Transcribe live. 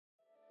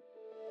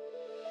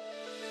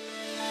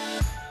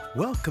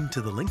Welcome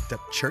to the Linked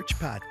Up Church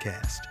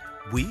Podcast.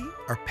 We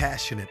are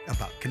passionate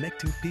about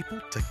connecting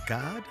people to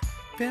God,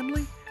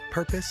 family,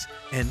 purpose,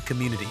 and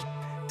community.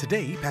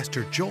 Today,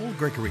 Pastor Joel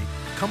Gregory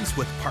comes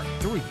with part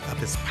 3 of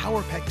his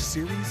power-packed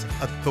series,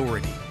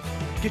 Authority.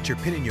 Get your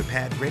pen and your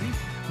pad ready,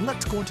 and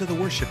let's go into the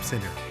worship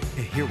center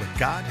and hear what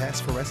God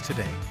has for us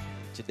today.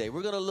 Today,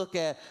 we're going to look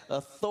at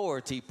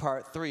Authority,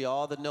 Part 3.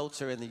 All the notes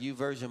are in the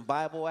YouVersion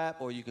Bible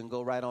app, or you can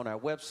go right on our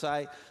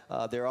website.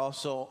 They're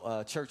also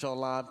a Church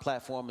Online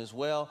platform as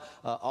well.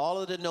 All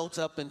of the notes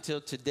up until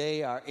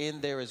today are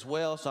in there as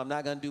well, so I'm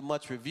not going to do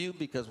much review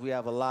because we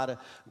have a lot of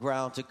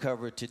ground to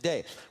cover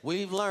today.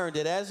 We've learned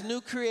that as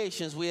new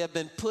creations, we have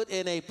been put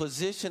in a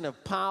position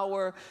of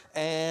power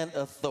and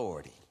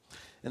authority.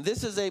 And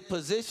this is a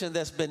position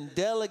that's been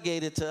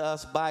delegated to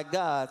us by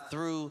God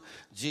through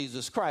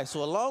Jesus Christ.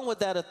 So along with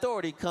that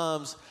authority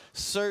comes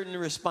certain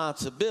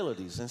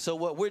responsibilities. And so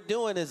what we're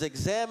doing is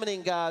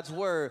examining God's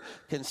word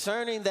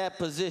concerning that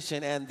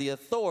position and the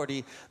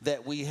authority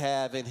that we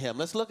have in him.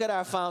 Let's look at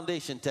our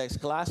foundation text.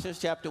 Colossians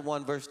chapter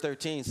 1, verse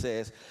 13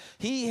 says,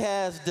 "He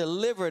has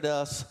delivered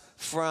us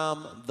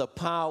from the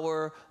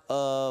power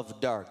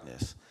of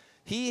darkness."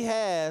 He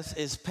has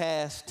is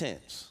past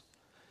tense.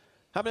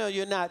 How many of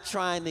you are not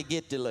trying to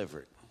get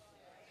delivered?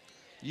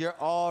 You're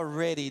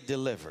already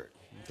delivered,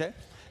 okay?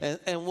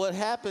 And what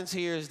happens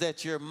here is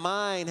that your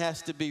mind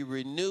has to be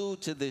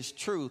renewed to this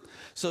truth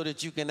so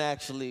that you can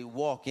actually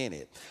walk in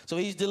it. So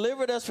he's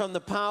delivered us from the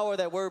power.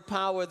 That word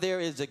power there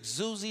is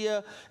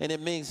exousia, and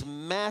it means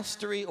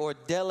mastery or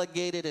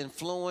delegated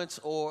influence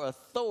or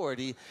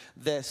authority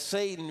that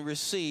Satan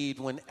received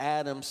when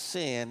Adam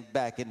sinned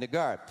back in the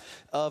garden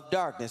of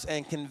darkness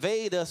and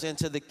conveyed us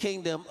into the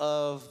kingdom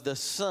of the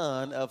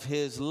Son of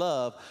his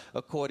love,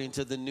 according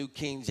to the New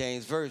King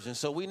James Version.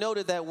 So we know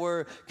that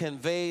word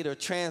conveyed or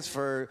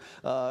transferred,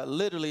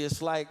 literally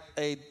it's like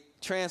a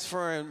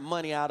transferring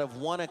money out of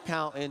one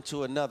account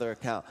into another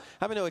account.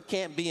 How many know it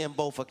can't be in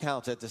both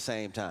accounts at the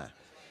same time?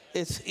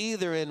 It's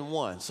either in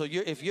one. So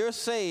if you're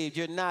saved,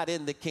 you're not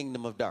in the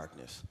kingdom of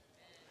darkness.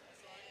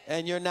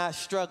 And you're not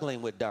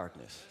struggling with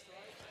darkness.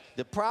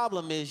 The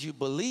problem is you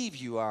believe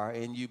you are,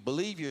 and you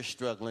believe you're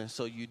struggling,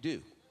 so you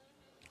do.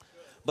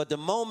 But the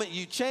moment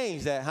you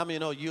change that, how many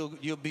know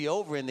you'll be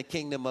over in the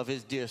kingdom of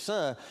his dear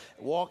Son,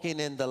 walking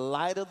in the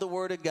light of the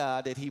word of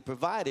God that he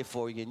provided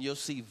for you, and you'll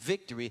see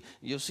victory.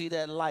 You'll see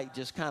that light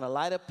just kind of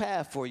light a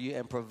path for you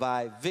and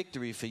provide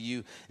victory for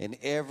you in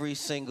every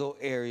single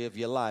area of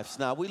your life.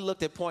 Now, we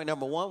looked at point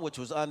number 1, which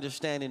was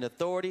understanding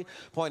authority.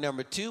 Point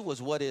number 2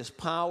 was what is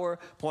power.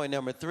 Point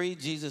number 3,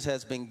 Jesus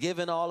has been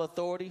given all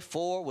authority.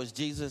 4 was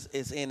Jesus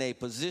is in a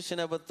position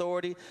of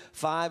authority.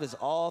 5 is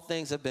all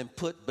things have been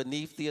put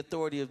beneath the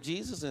authority of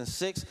Jesus. And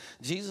 6,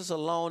 Jesus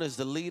alone is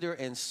the leader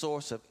and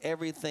source of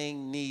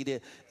everything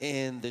needed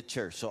in the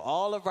church. So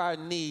all of our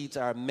needs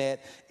are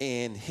met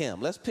in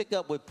him. Let's pick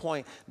up with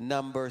point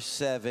number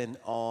 7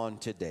 on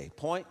today.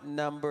 Point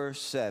number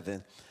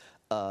 7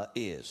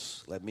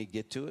 is, let me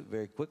get to it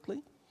very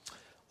quickly.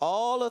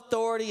 All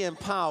authority and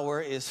power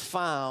is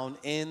found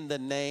in the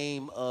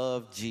name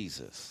of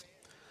Jesus.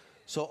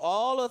 So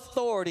all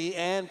authority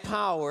and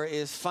power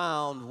is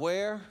found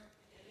where?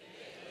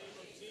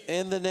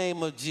 In the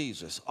name of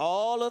Jesus.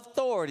 All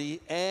authority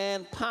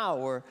and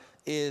power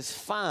is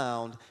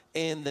found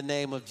in the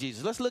name of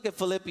Jesus. Let's look at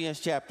Philippians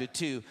chapter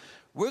 2.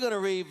 We're going to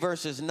read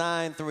verses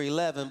 9 through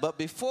 11. But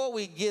before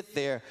we get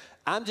there,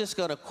 I'm just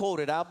going to quote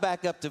it. I'll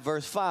back up to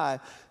verse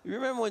 5. You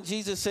remember when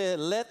Jesus said,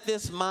 "Let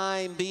this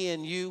mind be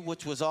in you,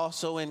 which was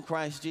also in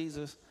Christ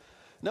Jesus"?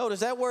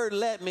 Notice that word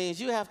 "let" means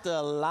you have to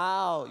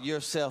allow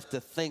yourself to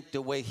think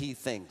the way he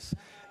thinks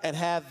and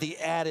have the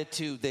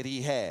attitude that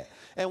he had.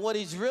 And what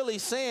he's really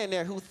saying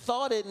there, who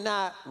thought it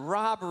not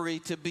robbery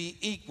to be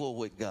equal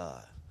with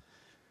God.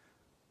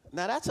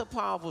 Now, that's a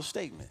powerful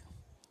statement.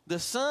 The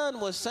Son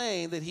was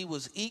saying that he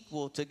was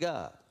equal to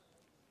God.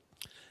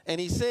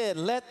 And he said,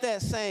 let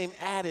that same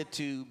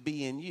attitude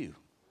be in you,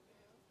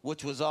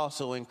 which was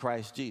also in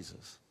Christ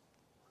Jesus,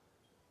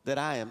 that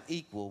I am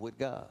equal with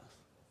God.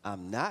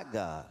 I'm not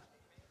God,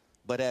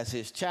 but as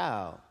his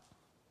child,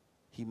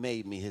 he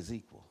made me his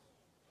equal.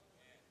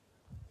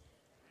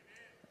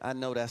 I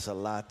know that's a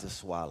lot to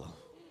swallow,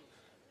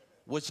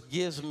 which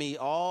gives me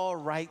all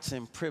rights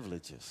and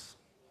privileges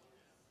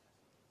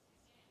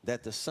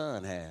that the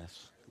Son has.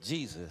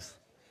 Jesus,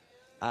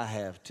 I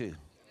have too.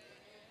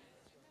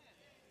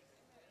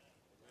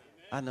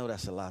 I know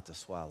that's a lot to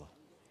swallow.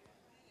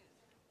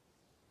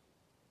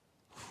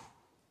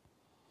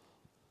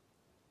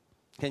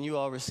 Can you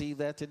all receive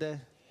that today?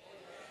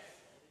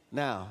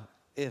 Now,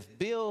 if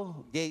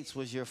Bill Gates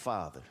was your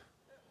father,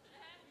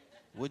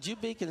 would you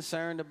be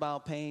concerned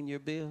about paying your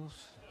bills?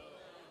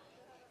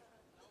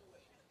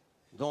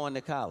 Going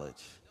to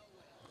college?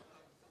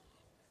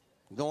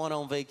 Going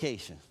on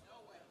vacation?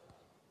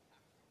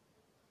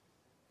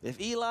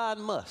 If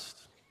Elon Musk,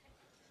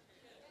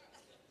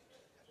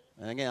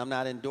 and again, I'm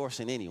not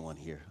endorsing anyone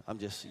here. I'm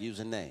just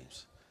using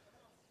names.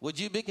 Would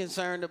you be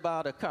concerned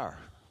about a car?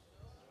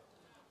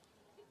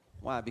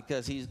 Why?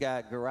 Because he's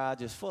got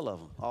garages full of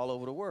them all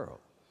over the world.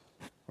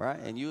 right?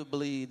 And you would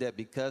believe that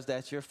because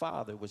that's your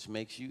father, which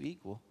makes you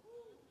equal,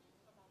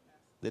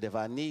 that if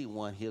I need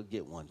one, he'll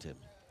get one to me.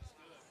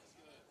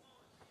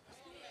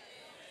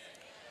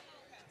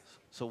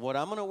 So what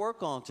I'm going to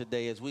work on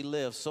today is we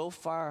live so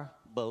far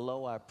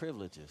below our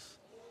privileges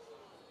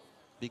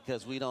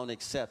because we don't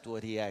accept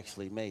what he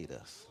actually made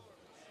us.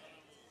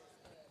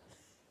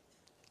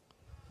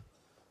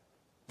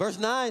 Verse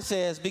 9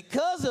 says,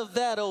 because of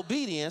that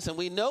obedience, and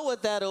we know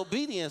what that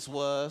obedience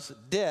was,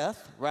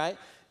 death, right?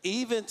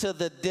 Even to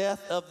the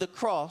death of the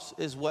cross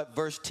is what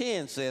verse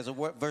 10 says, or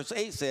what verse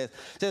 8 says.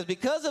 It says,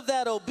 because of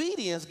that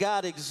obedience,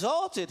 God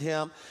exalted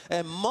him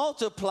and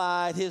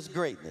multiplied his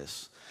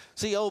greatness.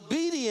 See,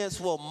 obedience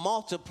will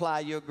multiply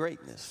your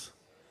greatness.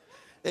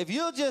 If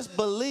you'll just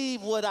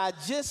believe what I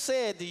just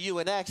said to you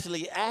and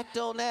actually act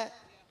on that,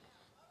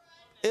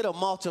 it'll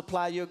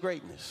multiply your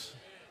greatness.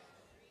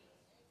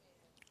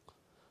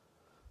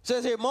 It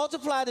says here,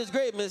 multiplied his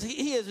greatness.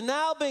 He has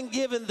now been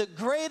given the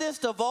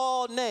greatest of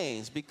all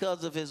names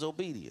because of his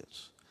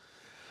obedience.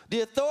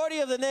 The authority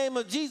of the name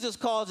of Jesus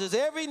causes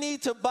every knee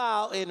to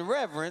bow in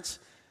reverence.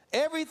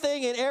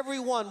 Everything and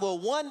everyone will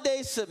one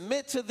day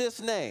submit to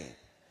this name.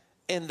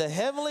 In the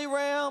heavenly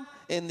realm,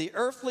 in the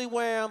earthly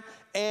realm,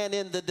 and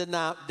in the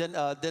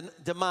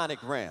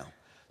demonic realm.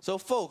 So,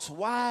 folks,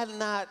 why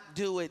not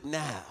do it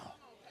now?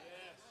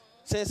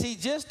 Since he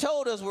just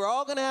told us we're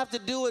all going to have to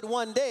do it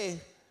one day,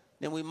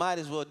 then we might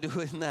as well do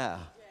it now.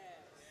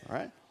 All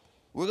right?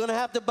 We're going to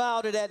have to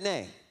bow to that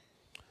name.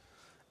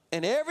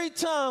 And every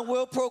tongue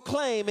will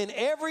proclaim in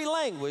every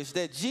language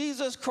that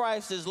Jesus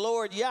Christ is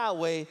Lord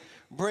Yahweh,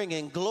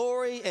 bringing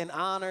glory and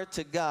honor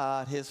to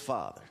God, his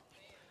Father.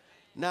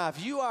 Now,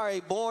 if you are a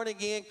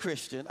born-again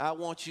Christian, I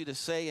want you to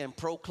say and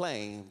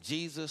proclaim,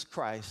 Jesus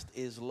Christ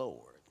is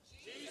Lord.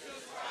 Jesus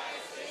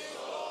Christ is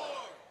Lord.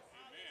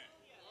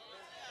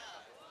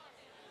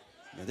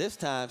 Now, this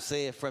time,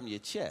 say it from your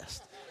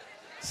chest.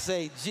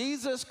 Say,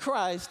 Jesus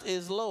Christ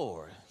is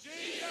Lord.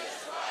 Jesus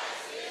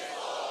Christ is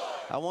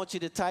Lord. I want you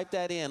to type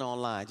that in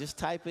online. Just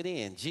type it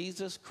in.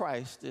 Jesus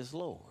Christ is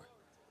Lord.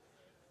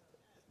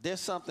 There's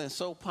something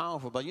so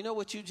powerful, but you know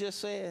what you just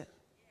said?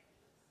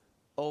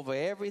 Over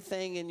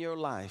everything in your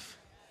life,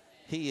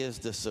 he is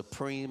the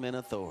supreme in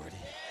authority.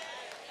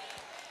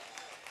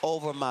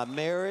 Over my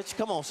marriage,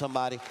 come on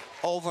somebody,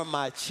 over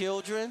my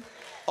children,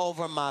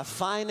 over my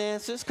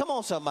finances, come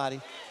on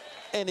somebody.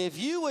 And if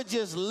you would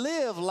just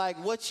live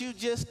like what you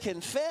just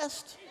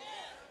confessed,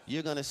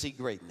 you're going to see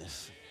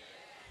greatness.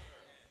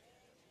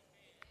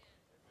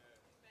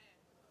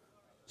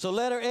 So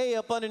letter A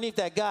up underneath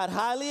that, God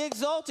highly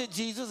exalted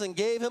Jesus and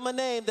gave him a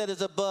name that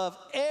is above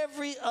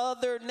every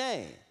other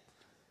name.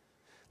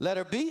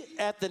 Letter B,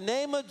 at the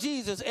name of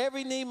Jesus,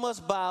 every knee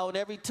must bow and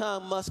every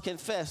tongue must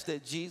confess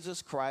that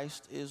Jesus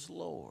Christ is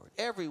Lord.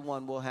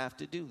 Everyone will have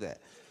to do that.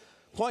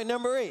 Point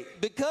number 8,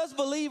 because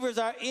believers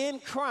are in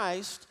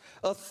Christ,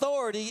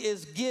 authority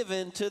is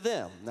given to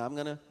them. Now, I'm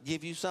going to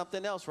give you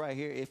something else right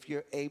here if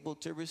you're able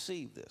to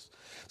receive this.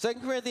 2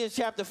 Corinthians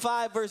chapter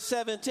 5, verse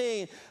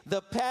 17,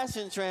 the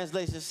Passion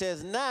Translation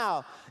says,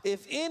 now,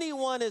 if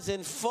anyone is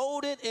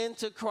enfolded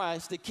into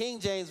Christ, the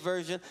King James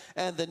Version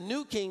and the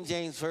New King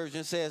James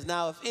Version says,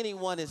 now, if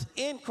anyone is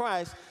in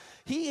Christ,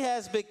 he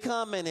has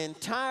become an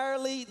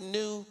entirely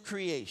new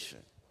creation.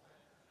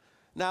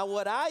 Now,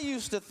 what I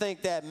used to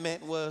think that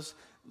meant was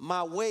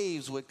my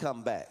waves would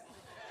come back.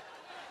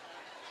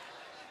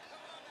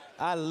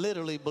 I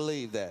literally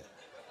believe that.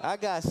 I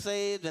got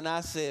saved and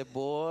I said,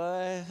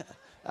 boy,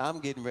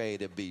 I'm getting ready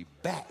to be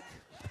back.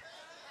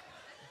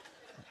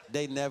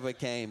 They never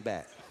came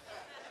back.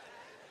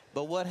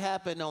 But what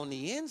happened on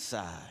the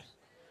inside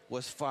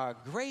was far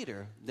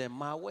greater than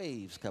my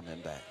waves coming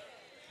back.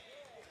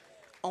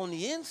 On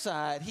the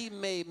inside, he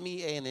made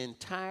me an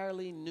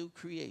entirely new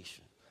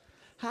creation.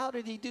 How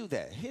did he do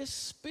that? His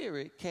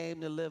spirit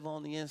came to live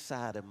on the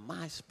inside of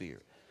my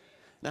spirit.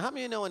 Now, how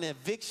many of you know an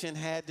eviction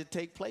had to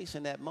take place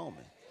in that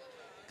moment?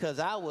 Because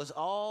I was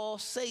all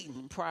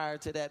Satan prior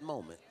to that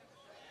moment.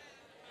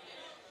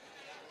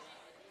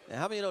 And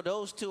how many of you know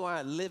those two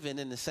aren't living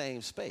in the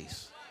same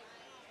space?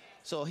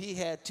 So he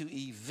had to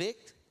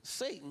evict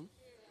Satan,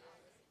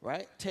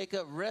 right? Take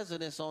up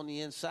residence on the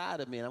inside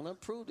of me. And I'm going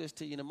to prove this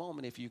to you in a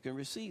moment if you can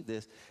receive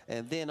this.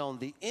 And then on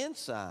the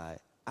inside,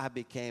 I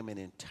became an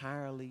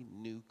entirely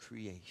new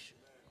creation.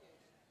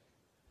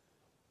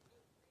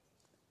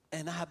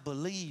 And I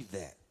believe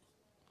that.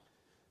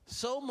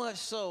 So much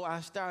so, I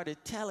started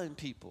telling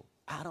people,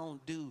 I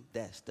don't do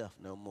that stuff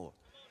no more.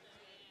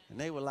 And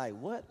they were like,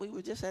 what? We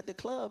were just at the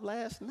club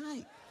last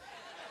night.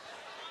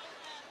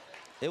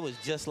 It was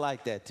just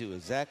like that, too.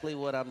 Exactly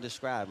what I'm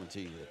describing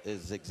to you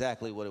is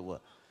exactly what it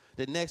was.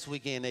 The next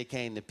weekend, they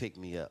came to pick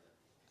me up.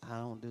 I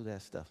don't do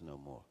that stuff no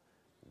more.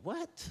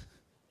 What?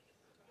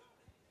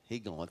 He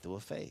going through a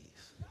phase.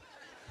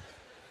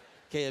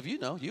 Okay, if you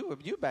know, you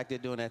were back there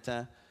during that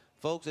time.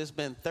 Folks, it's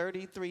been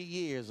 33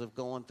 years of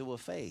going through a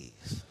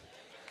phase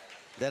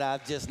that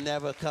I've just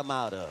never come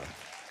out of.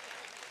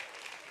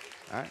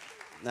 All right?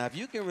 Now, if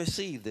you can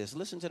receive this,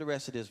 listen to the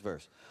rest of this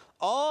verse.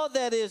 All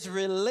that is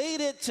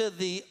related to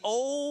the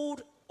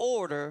old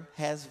order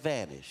has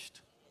vanished.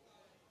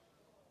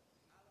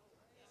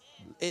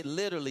 It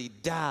literally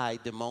died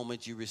the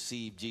moment you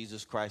received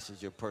Jesus Christ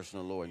as your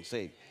personal Lord and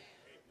Savior.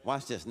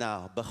 Watch this.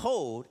 Now,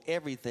 behold,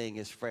 everything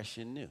is fresh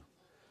and new.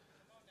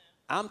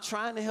 I'm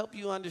trying to help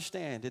you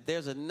understand that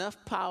there's enough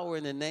power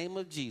in the name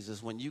of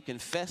Jesus when you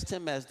confess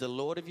him as the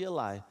Lord of your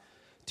life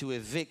to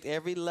evict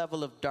every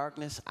level of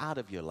darkness out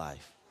of your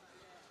life.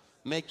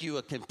 Make you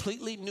a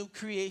completely new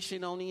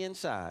creation on the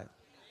inside.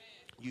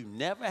 You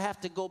never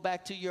have to go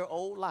back to your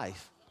old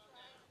life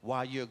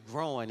while you're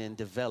growing and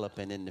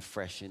developing in the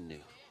fresh and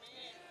new.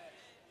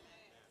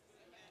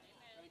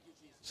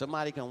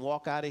 Somebody can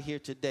walk out of here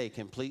today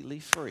completely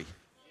free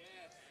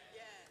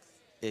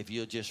if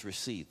you'll just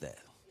receive that.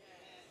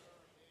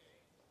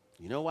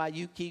 You know why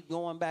you keep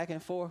going back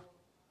and forth?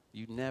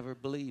 You never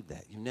believed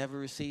that. You never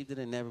received it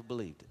and never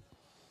believed it.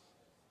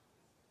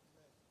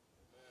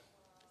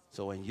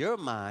 So in your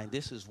mind,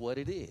 this is what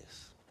it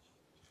is.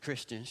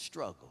 Christian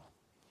struggle.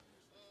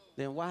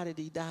 Then why did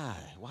he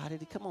die? Why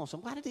did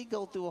he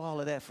go through all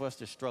of that for us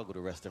to struggle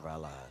the rest of our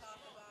lives?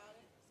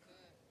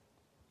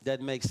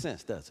 Doesn't make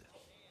sense, does it?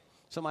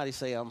 Somebody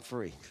say, I'm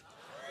free.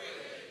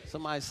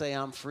 Somebody say,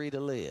 I'm free to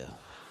live.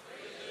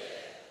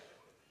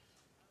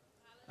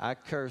 I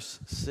curse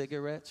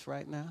cigarettes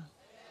right now.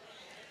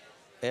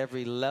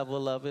 Every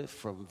level of it,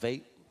 from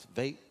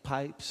vape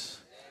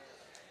pipes,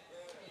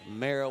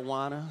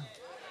 marijuana.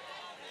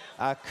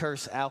 I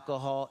curse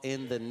alcohol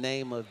in the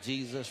name of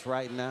Jesus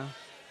right now.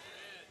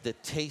 The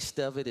taste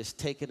of it is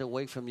taken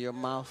away from your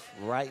mouth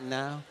right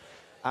now.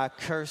 I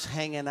curse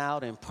hanging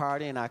out and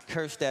partying. I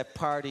curse that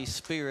party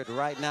spirit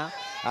right now.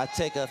 I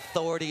take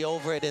authority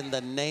over it in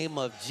the name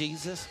of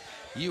Jesus.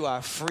 You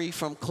are free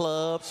from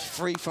clubs,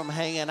 free from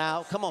hanging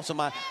out. Come on,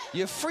 somebody.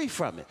 You're free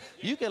from it.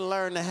 You can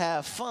learn to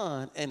have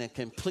fun in a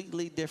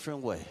completely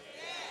different way.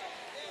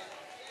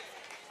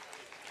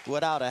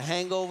 Without a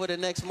hangover the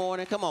next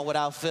morning. Come on,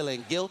 without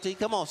feeling guilty.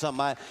 Come on,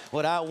 somebody.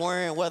 Without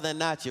worrying whether or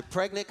not you're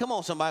pregnant. Come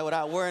on, somebody.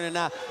 Without worrying or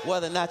not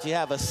whether or not you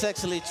have a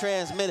sexually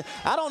transmitted.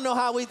 I don't know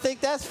how we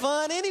think that's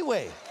fun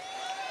anyway.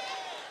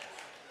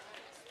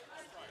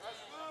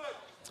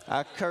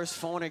 I curse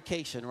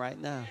fornication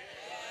right now.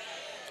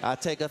 I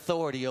take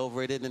authority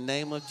over it in the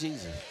name of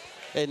Jesus.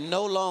 It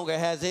no longer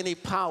has any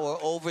power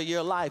over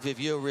your life. If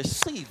you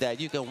receive that,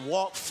 you can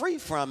walk free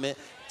from it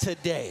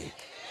today.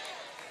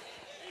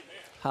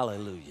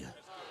 Hallelujah.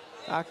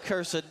 I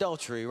curse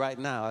adultery right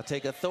now. I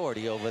take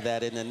authority over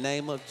that in the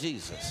name of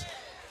Jesus.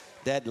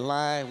 That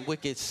lying,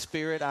 wicked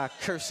spirit, I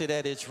curse it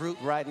at its root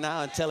right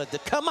now and tell it to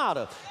come out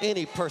of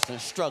any person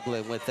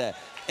struggling with that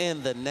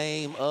in the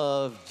name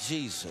of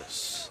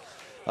Jesus.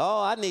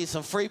 Oh, I need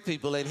some free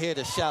people in here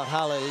to shout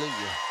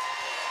hallelujah.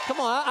 Come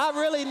on, I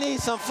really need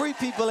some free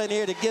people in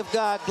here to give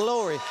God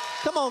glory.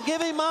 Come on, give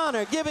him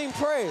honor, give him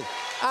praise.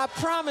 I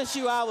promise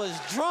you I was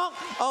drunk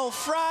on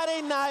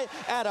Friday night,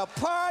 at a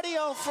party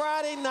on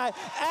Friday night,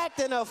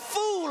 acting a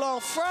fool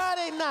on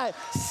Friday night.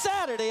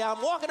 Saturday,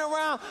 I'm walking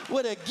around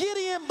with a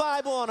Gideon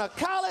Bible on a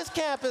college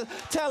campus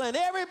telling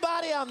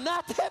everybody I'm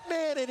not that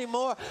man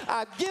anymore.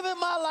 I've given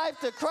my life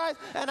to Christ,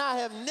 and I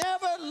have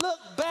never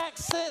looked back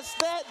since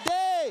that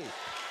day.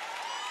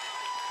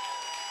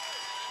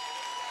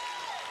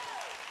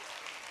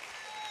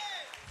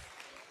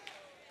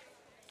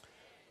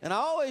 And I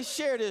always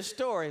share this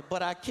story,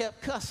 but I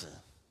kept cussing.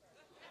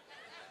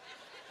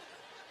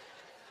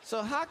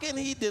 So how can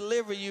he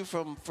deliver you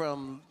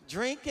from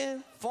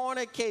drinking,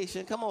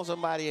 fornication, come on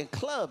somebody, and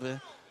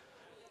clubbing,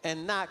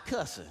 and not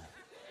cussing?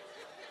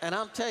 And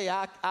I'm telling you,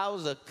 I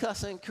was a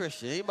cussing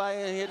Christian.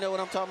 Anybody in here know what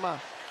I'm talking about?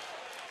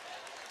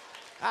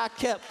 I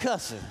kept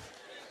cussing.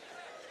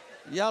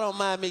 Y'all don't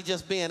mind me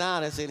just being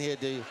honest in here,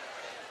 do you?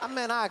 I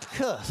mean, I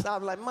cussed. I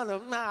was like, mother.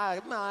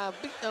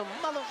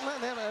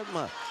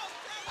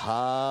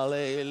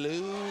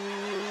 Hallelujah.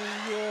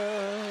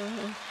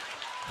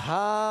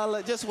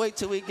 Just wait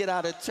till we get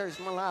out of church.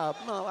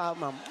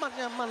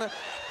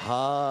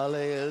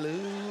 Hallelujah.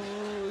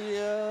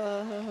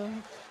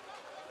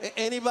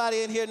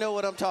 Anybody in here know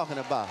what I'm talking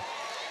about?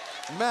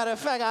 Matter of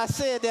fact, I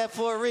said that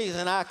for a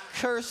reason. I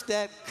curse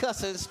that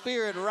cussing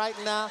spirit right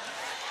now.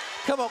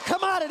 Come on,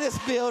 come out of this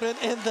building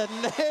in the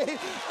name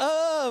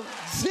of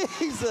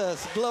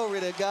Jesus. Glory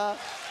to God.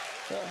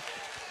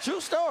 True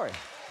story.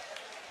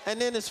 And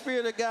then the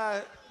Spirit of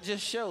God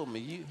just showed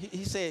me.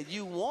 He said,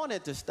 you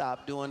wanted to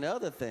stop doing the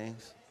other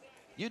things.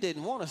 You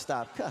didn't want to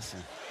stop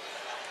cussing.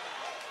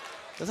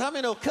 Because how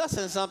many know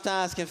cussing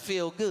sometimes can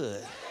feel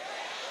good?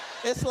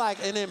 It's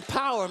like an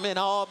empowerment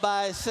all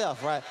by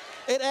itself, right?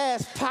 It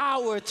adds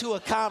power to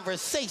a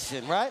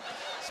conversation, right?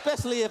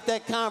 Especially if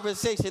that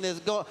conversation is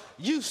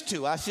used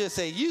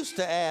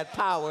to add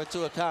power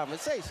to a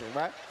conversation,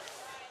 right?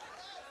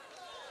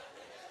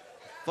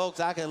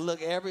 Folks, I can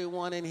look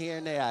everyone in here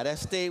in the eye. That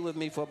stayed with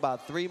me for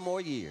about 3 more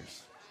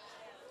years.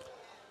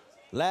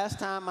 Last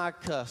time I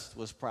cussed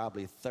was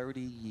probably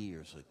 30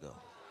 years ago.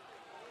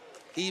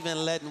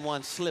 Even letting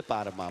one slip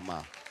out of my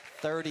mouth.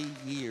 30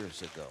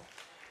 years ago.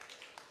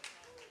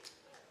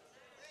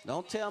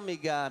 Don't tell me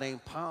God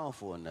ain't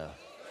powerful enough.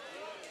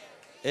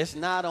 It's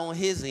not on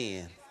his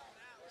end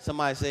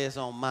Somebody say it's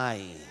on my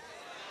end.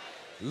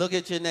 Look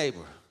at your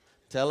neighbor.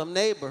 Tell him,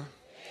 neighbor,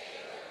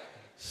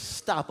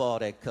 stop all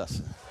that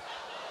cussing.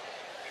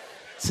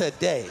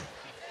 Today.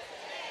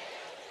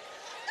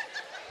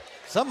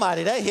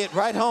 Somebody, that hit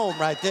right home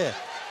right there.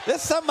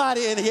 There's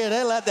somebody in here,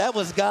 that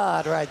was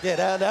God right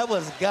there. That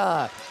was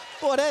God.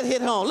 Boy, that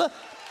hit home.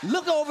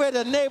 Look over at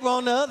the neighbor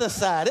on the other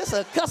side. It's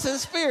a cussing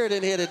spirit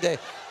in here today.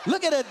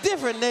 Look at a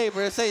different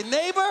neighbor and say,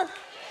 neighbor,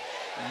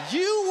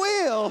 you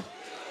will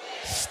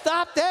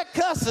stop that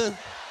cussing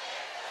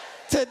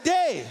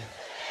today.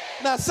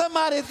 Now,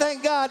 somebody,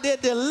 thank God, they're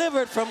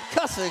delivered from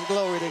cussing.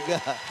 Glory to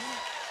God.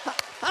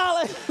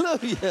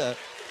 Hallelujah.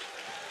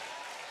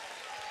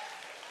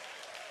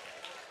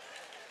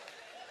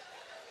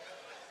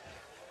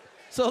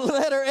 So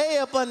letter A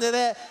up under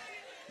that,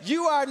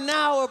 you are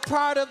now a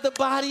part of the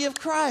body of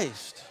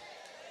Christ.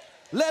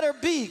 Letter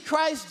B,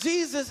 Christ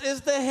Jesus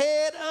is the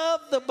head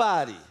of the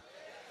body.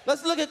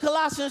 Let's look at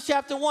Colossians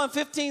chapter 1,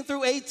 15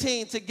 through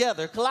 18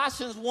 together.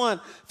 Colossians 1,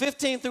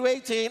 15 through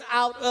 18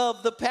 out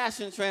of the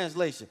Passion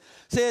Translation.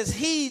 Says,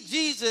 he,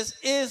 Jesus,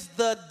 is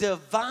the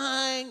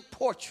divine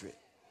portrait,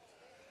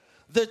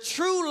 the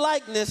true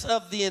likeness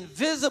of the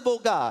invisible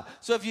God.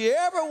 So if you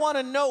ever want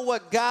to know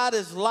what God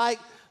is like,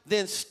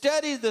 then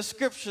study the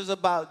scriptures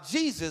about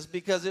Jesus,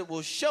 because it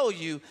will show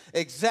you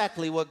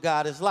exactly what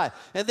God is like.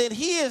 And then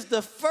he is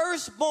the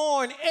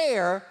firstborn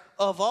heir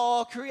of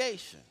all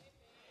creation.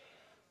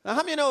 Now,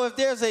 how many know if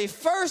there's a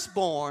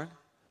firstborn,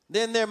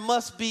 then there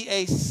must be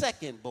a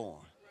secondborn,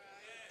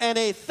 and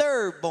a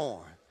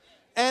thirdborn,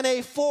 and a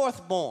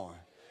fourthborn?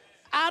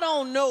 I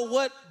don't know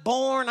what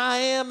born I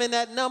am in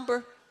that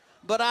number,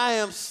 but I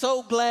am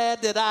so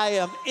glad that I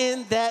am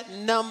in that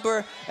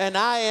number, and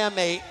I am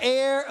an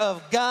heir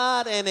of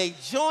God and a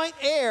joint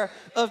heir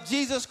of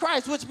Jesus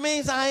Christ, which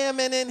means I am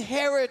an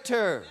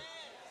inheritor.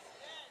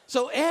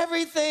 So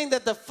everything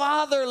that the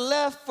Father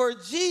left for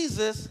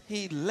Jesus,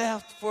 he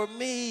left for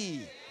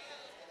me.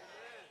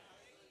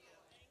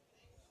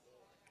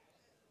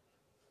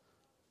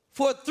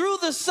 For through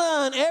the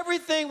Son,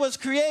 everything was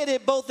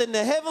created both in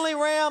the heavenly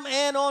realm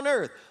and on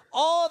earth.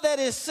 All that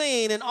is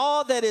seen and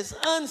all that is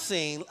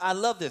unseen, I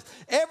love this.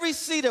 Every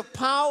seat of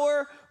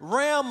power,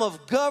 realm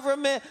of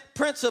government,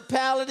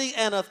 principality,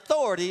 and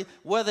authority,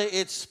 whether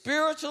it's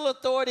spiritual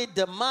authority,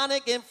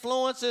 demonic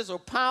influences or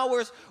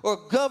powers, or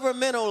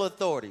governmental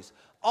authorities,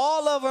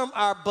 all of them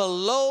are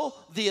below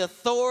the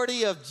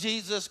authority of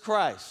Jesus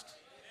Christ.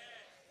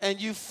 And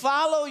you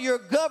follow your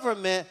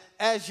government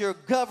as your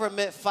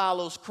government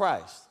follows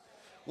Christ.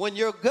 When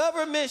your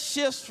government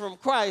shifts from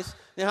Christ,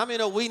 then how many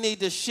know we need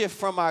to shift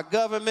from our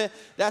government?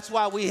 That's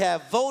why we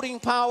have voting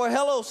power.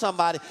 Hello,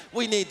 somebody.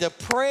 We need to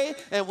pray,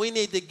 and we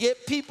need to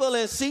get people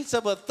in seats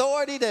of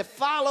authority that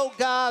follow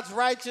God's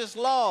righteous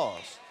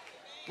laws.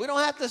 We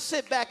don't have to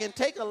sit back and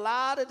take a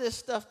lot of this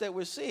stuff that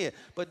we're seeing,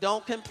 but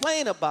don't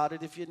complain about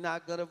it if you're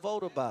not going to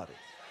vote about it.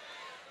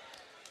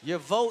 Your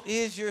vote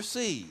is your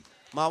seed.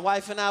 My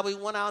wife and I, we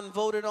went out and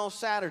voted on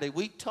Saturday.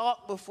 We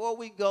talk before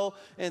we go,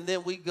 and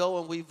then we go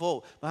and we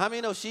vote. But how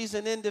many know she's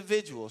an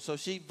individual? So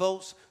she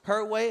votes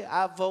her way,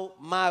 I vote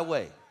my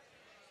way.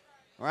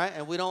 Right?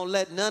 And we don't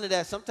let none of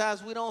that.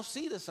 Sometimes we don't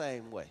see the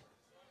same way.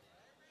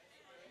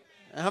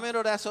 And how many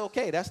know that's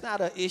okay? That's not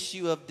an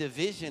issue of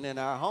division in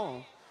our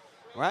home.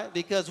 Right?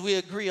 Because we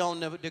agree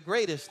on the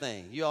greatest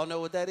thing. You all know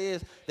what that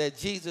is? That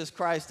Jesus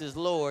Christ is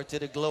Lord, to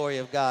the glory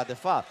of God the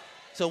Father.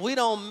 So we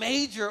don't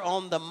major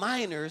on the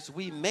minors,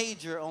 we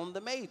major on the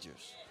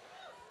majors.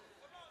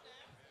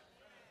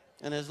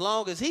 And as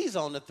long as he's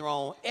on the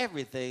throne,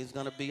 everything's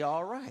going to be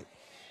all right.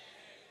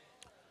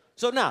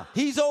 So now,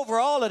 he's over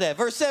all of that.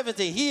 Verse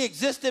 17, he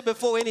existed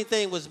before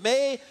anything was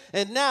made,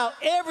 and now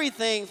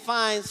everything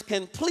finds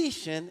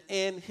completion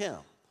in him.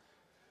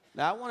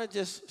 Now, I want to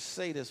just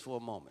say this for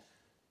a moment.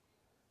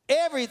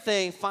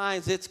 Everything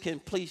finds its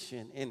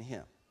completion in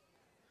him.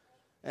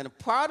 And a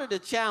part of the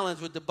challenge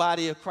with the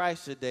body of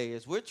Christ today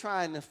is we're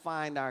trying to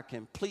find our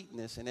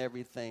completeness in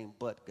everything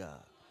but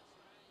God.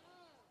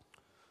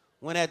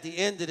 When at the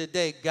end of the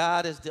day,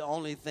 God is the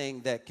only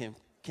thing that can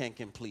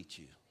complete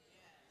you.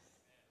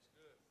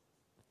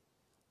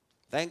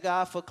 Thank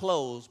God for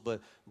clothes,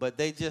 but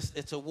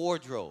it's a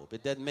wardrobe.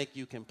 It doesn't make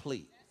you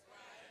complete.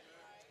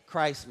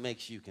 Christ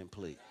makes you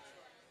complete.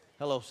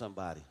 Hello,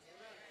 somebody.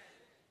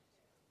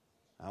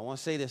 I want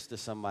to say this to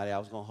somebody. I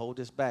was going to hold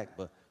this back,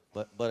 but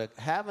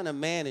having a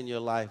man in your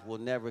life will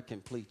never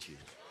complete you.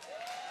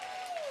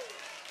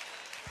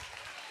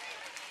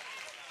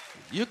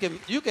 You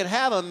can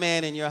have a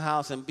man in your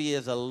house and be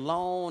as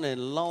alone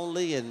and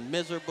lonely and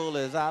miserable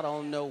as I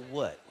don't know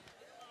what.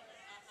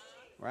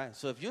 Right?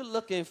 So if you're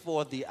looking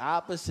for the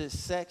opposite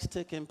sex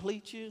to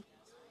complete you,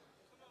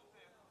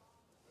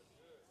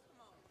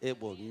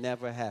 it will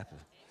never happen.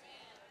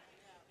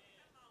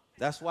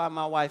 That's why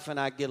my wife and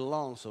I get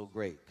along so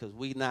great, because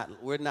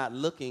we're not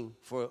looking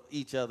for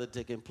each other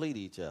to complete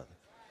each other.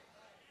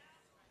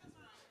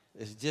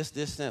 It's just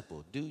this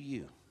simple. Do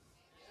you.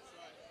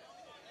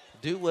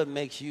 Do what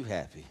makes you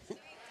happy.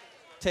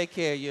 Take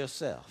care of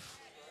yourself.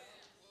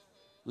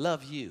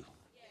 Love you.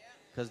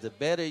 Because the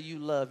better you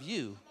love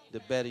you,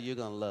 the better you're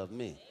going to love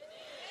me.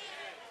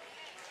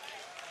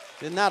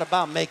 It's not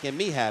about making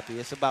me happy.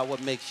 It's about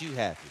what makes you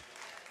happy.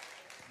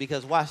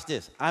 Because watch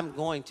this. I'm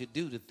going to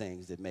do the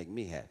things that make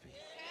me happy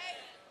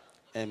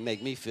and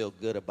make me feel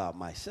good about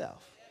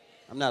myself.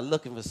 I'm not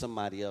looking for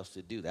somebody else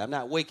to do that. I'm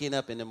not waking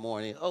up in the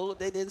morning, oh,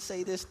 they didn't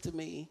say this to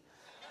me.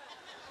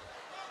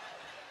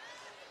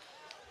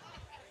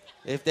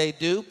 If they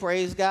do,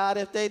 praise God.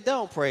 If they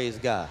don't, praise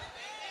God.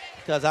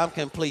 Because I'm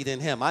complete in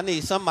him. I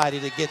need somebody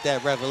to get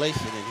that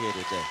revelation in here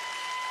today.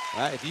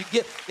 Right?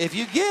 If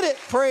you get it,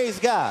 praise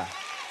God.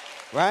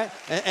 Right?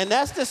 And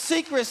that's the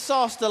secret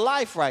sauce to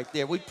life right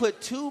there. We put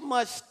too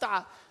much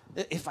stock.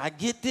 If I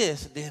get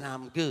this, then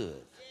I'm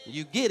good.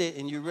 You get it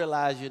and you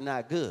realize you're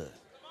not good.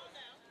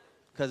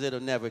 Because it'll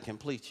never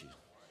complete you.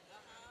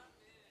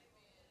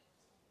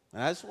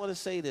 And I just want to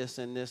say this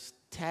in this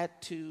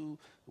tattoo,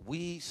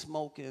 weed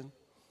smoking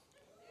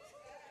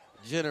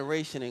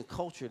generation and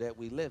culture that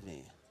we live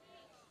in.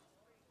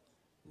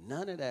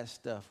 None of that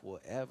stuff will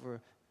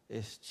ever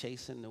is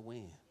chasing the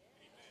wind.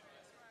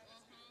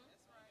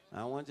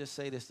 I want to just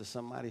say this to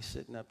somebody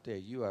sitting up there.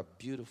 You are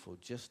beautiful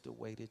just the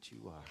way that you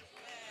are.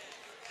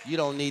 You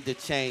don't need to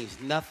change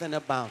nothing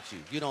about you.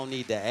 You don't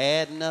need to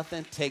add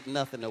nothing, take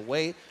nothing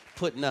away,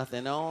 put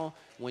nothing on.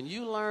 When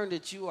you learn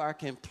that you are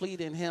complete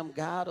in him,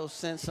 God will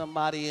send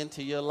somebody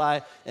into your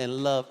life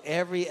and love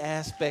every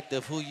aspect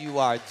of who you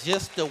are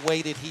just the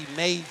way that he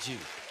made you.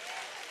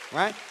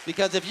 Right?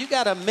 Because if you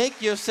got to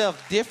make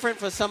yourself different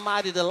for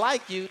somebody to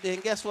like you, then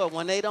guess what?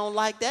 When they don't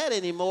like that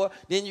anymore,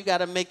 then you got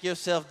to make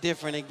yourself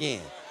different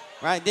again.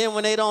 Right? Then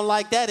when they don't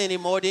like that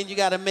anymore, then you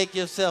got to make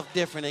yourself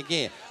different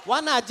again.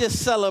 Why not just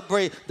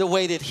celebrate the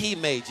way that he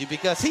made you?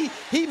 Because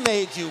he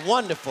made you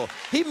wonderful.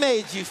 He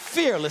made you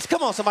fearless.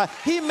 Come on, somebody.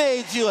 He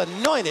made you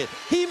anointed.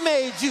 He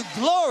made you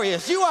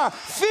glorious. You are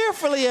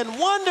fearfully and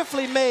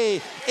wonderfully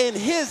made in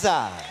his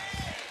eyes.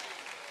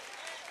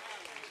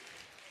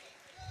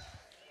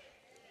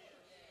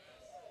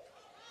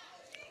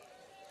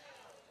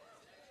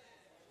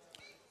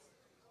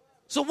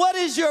 So what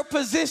is your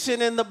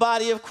position in the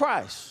body of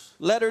Christ?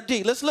 Letter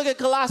D. Let's look at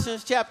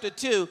Colossians chapter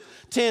 2,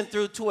 10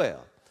 through 12.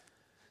 It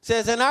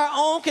says, and our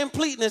own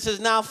completeness is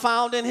now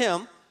found in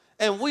him,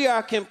 and we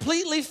are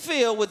completely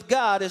filled with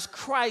God as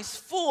Christ's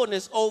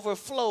fullness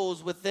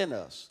overflows within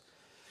us.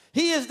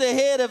 He is the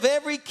head of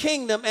every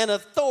kingdom and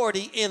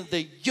authority in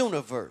the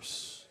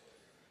universe.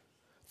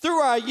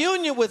 Through our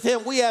union with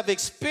him, we have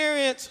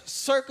experienced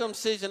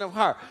circumcision of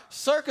heart.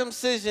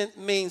 Circumcision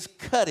means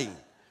cutting.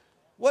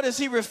 What is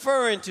he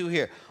referring to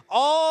here?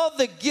 All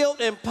the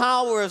guilt and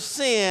power of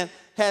sin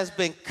has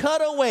been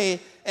cut away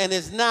and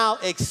is now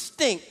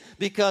extinct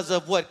because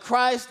of what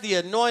Christ, the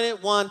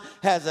Anointed One,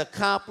 has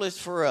accomplished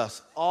for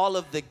us. All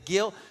of the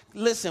guilt.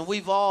 Listen,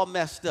 we've all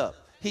messed up.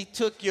 He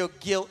took your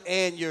guilt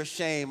and your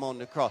shame on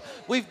the cross.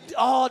 We've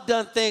all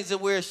done things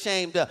that we're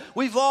ashamed of.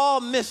 We've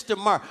all missed the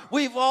mark.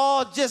 We've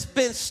all just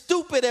been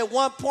stupid at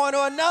one point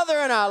or another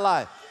in our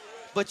life.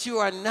 But you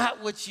are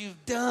not what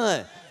you've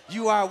done.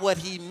 You are what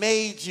he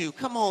made you.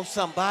 Come on,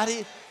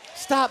 somebody.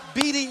 Stop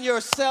beating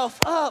yourself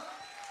up.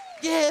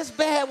 Yeah, it's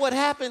bad what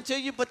happened to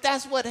you, but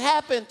that's what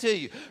happened to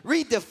you.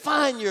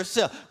 Redefine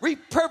yourself.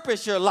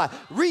 Repurpose your life.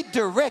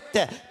 Redirect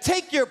that.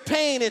 Take your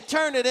pain and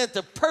turn it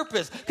into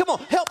purpose. Come on,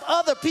 help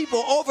other people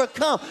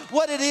overcome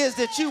what it is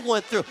that you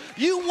went through.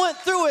 You went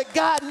through it.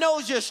 God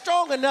knows you're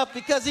strong enough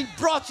because he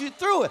brought you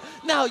through it.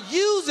 Now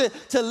use it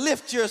to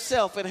lift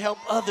yourself and help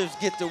others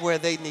get to where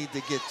they need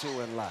to get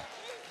to in life.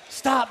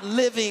 Stop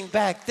living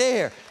back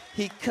there.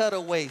 He cut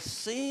away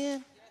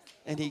sin.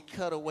 And he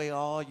cut away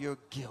all your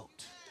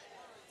guilt.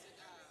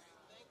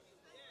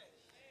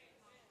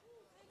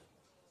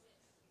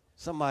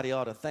 Somebody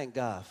ought to thank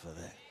God for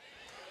that.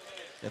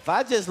 If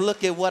I just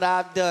look at what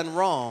I've done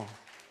wrong,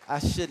 I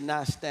should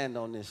not stand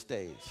on this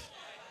stage.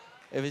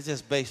 If it's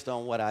just based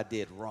on what I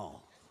did wrong.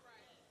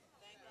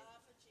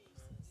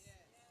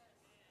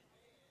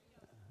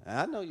 And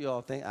I know you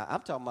all think, I'm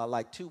talking about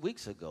like 2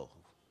 weeks ago.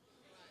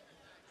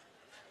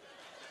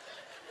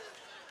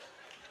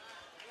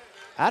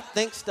 I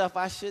think stuff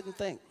I shouldn't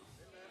think.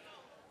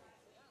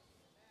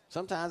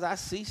 Sometimes I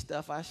see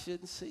stuff I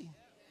shouldn't see.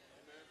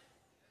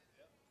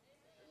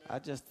 I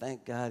just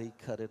thank God he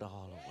cut it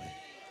all away.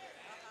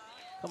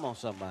 Come on,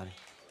 somebody.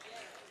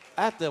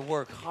 I have to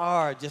work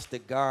hard just to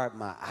guard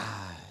my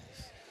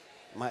eyes,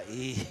 my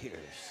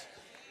ears,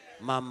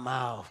 my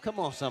mouth. Come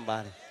on,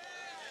 somebody.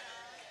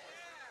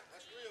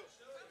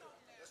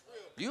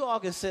 You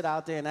all can sit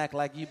out there and act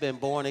like you've been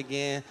born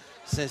again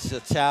since your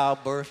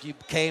childbirth. You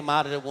came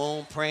out of the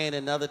womb praying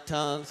in other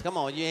tongues. Come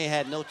on, you ain't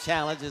had no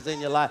challenges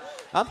in your life.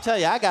 I'm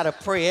telling you, I got to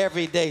pray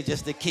every day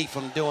just to keep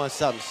from doing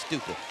something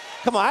stupid.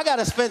 Come on, I got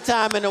to spend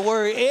time in the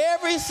Word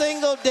every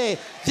single day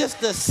just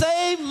to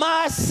save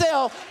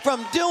myself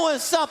from doing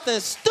something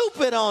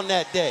stupid on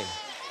that day.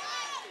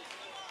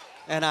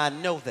 And I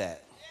know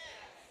that.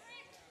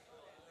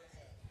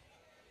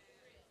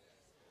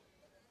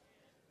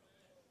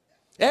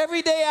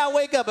 Every day I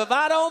wake up, if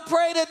I don't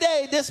pray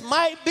today, this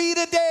might be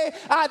the day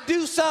I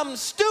do something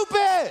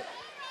stupid.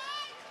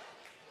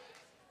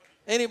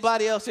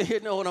 Anybody else in here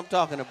know what I'm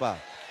talking about?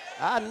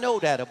 I know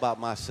that about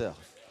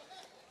myself.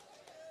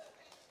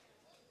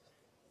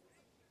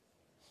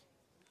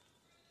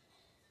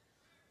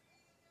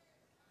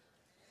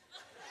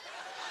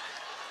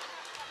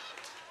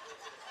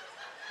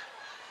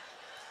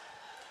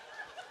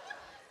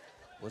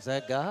 Was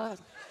that God?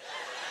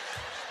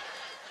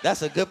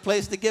 That's a good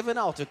place to give an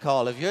altar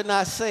call if you're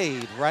not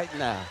saved right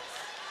now.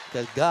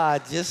 Because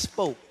God just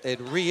spoke and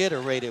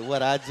reiterated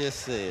what I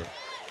just said.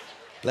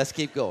 Let's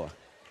keep going.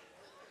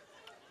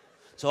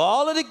 So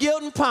all of the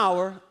guilt and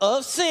power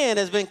of sin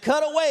has been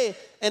cut away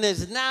and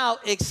is now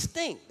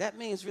extinct. That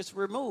means it's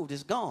removed,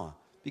 it's gone,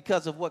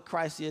 because of what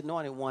Christ the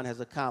Anointed One has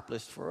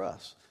accomplished for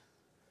us.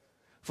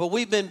 For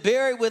we've been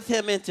buried with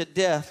him into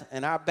death,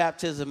 and our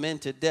baptism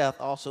into death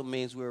also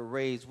means we were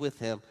raised with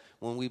him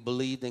when we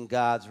believed in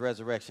God's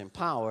resurrection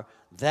power.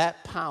 That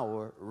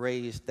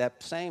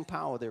same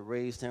power that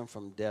raised him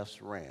from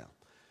death's realm.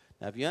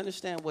 Now, if you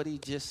understand what he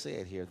just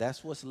said here,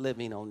 that's what's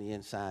living on the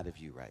inside of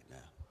you right now.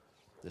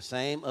 The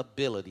same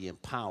ability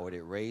and power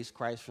that raised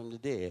Christ from the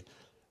dead,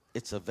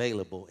 it's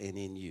available and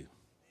in you.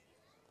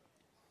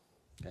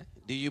 Okay?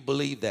 Do you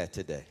believe that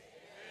today?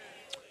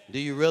 Do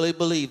you really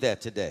believe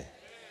that today?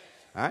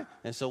 All right?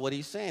 And so what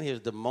he's saying here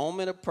is the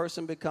moment a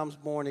person becomes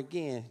born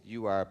again,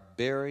 you are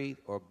buried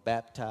or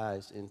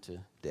baptized into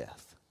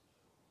death.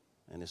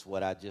 And it's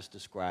what I just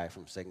described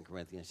from 2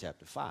 Corinthians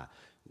chapter 5.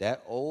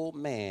 That old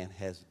man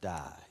has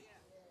died.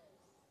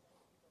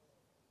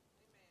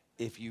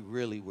 If you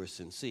really were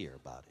sincere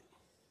about it.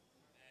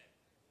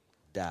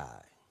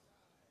 Die.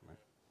 Right?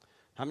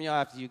 How many of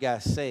y'all, after you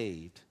got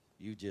saved,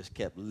 you just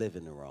kept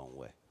living the wrong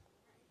way?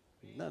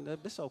 No,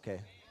 it's okay.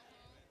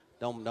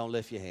 Don't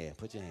lift your hand.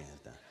 Put your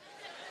hands down.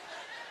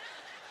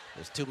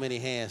 There's too many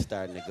hands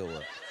starting to go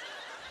up.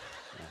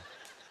 Yeah.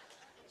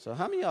 So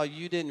how many of y'all,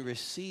 you didn't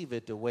receive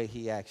it the way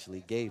he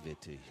actually gave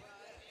it to you?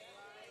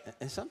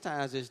 And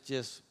sometimes it's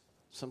just,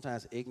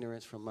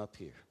 ignorance from up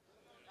here.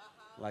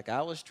 Like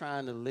I was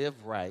trying to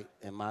live right,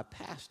 and my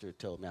pastor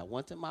told me. I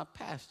went to my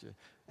pastor,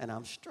 and I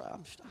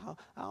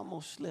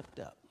almost slipped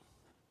up.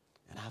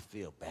 And I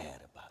feel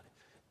bad about it.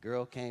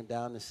 Girl came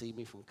down to see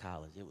me from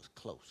college. It was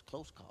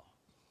close call.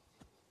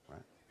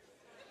 Right?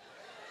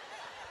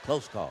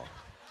 Close call.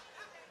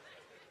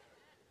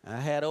 I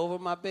had over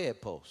my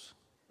bedpost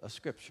a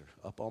scripture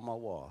up on my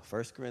wall,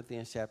 1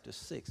 Corinthians chapter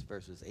 6,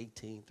 verses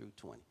 18 through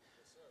 20.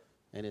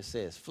 And it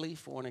says, flee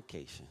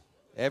fornication.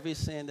 Every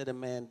sin that a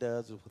man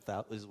does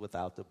is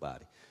without the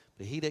body.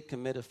 But he that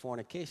committeth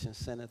fornication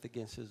sinneth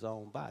against his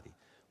own body.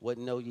 What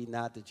know ye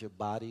not that your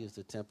body is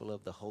the temple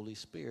of the Holy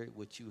Spirit,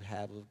 which you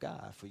have of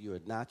God? For you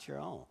are not your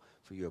own,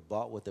 for you are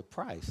bought with a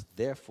price.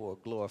 Therefore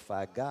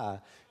glorify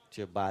God with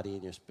your body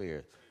and your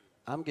spirit.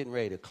 I'm getting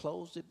ready to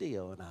close the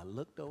deal, and I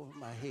looked over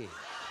my head.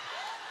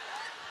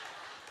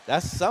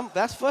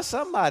 That's for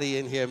somebody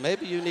in here.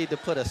 Maybe you need to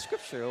put a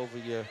scripture over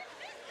your...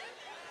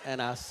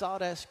 And I saw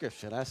that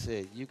scripture, and I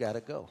said, you got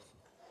to go.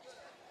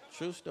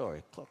 True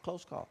story,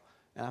 close call.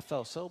 And I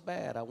felt so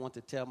bad, I went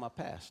to tell my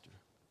pastor.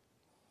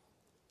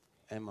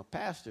 And my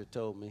pastor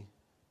told me,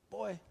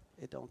 boy,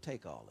 it don't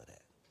take all of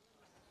that.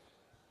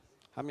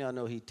 How many of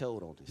y'all know he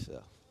told on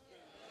himself?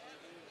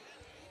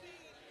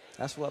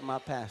 That's what my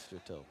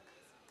pastor told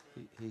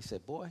me. He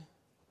said, boy,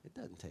 it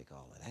doesn't take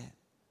all of that.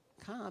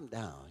 Calm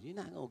down. You're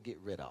not going to get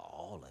rid of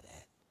all of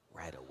that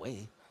right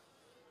away.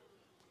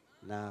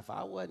 Now, if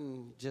I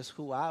wasn't just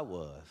who I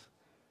was,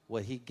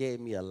 what he gave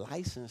me a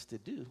license to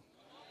do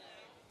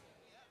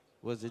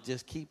was to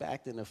just keep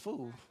acting a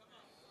fool.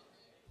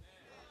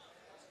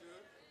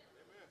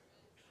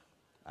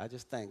 I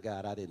just thank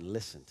God I didn't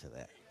listen to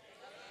that.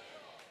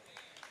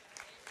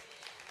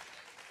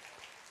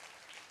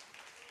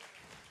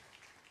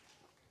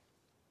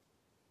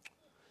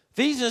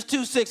 Ephesians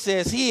 2:6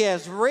 says, he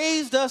has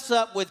raised us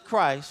up with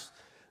Christ,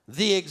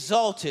 the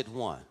exalted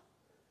one.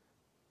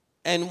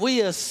 And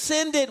we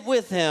ascended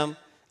with him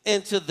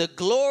into the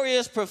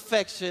glorious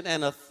perfection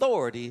and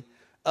authority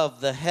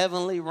of the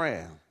heavenly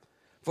realm.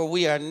 For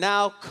we are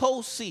now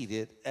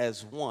co-seated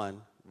as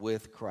one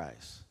with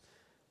Christ.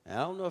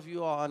 Now, I don't know if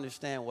you all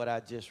understand what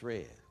I just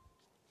read.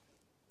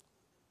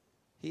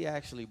 He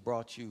actually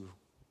brought you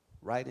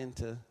right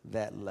into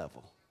that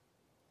level.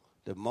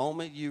 The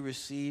moment you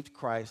received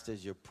Christ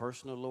as your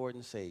personal Lord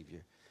and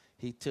Savior,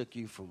 he took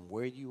you from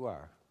where you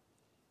are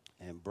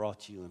and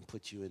brought you and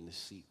put you in the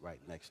seat right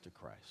next to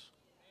Christ.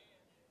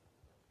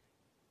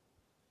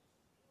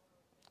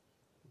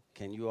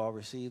 Can you all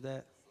receive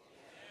that?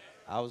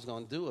 I was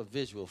going to do a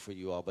visual for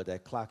you all, but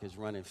that clock is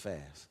running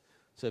fast.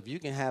 So if you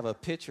can have a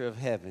picture of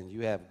heaven,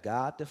 you have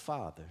God the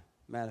Father.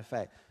 Matter of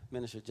fact,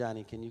 Minister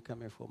Johnny, can you come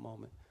here for a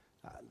moment?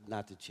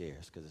 Not the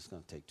chairs, because it's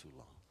going to take too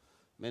long.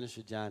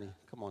 Minister Johnny,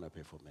 come on up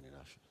here for a minute,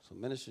 Usher. So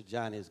Minister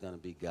Johnny is going to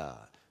be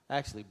God.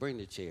 Actually, bring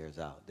the chairs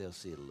out. They'll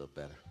see it a little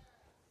better.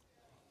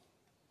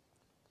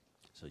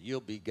 So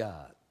you'll be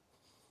God,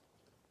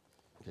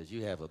 because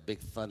you have a big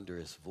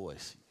thunderous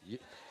voice.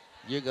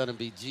 You're going to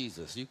be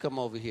Jesus. You come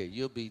over here.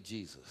 You'll be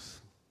Jesus.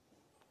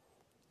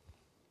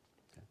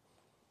 Okay.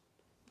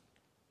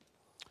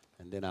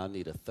 And then I'll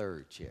need a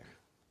third chair.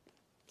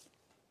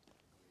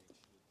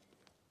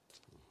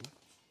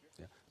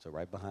 Yeah, so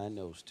right behind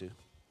those two.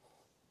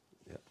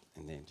 Yep.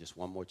 And then just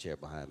one more chair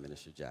behind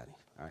Minister Johnny.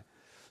 All right.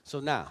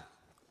 So now,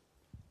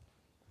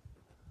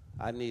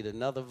 I need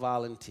another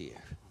volunteer.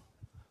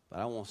 But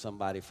I want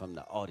somebody from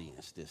the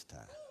audience this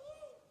time.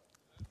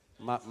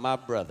 My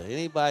brother.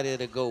 Anybody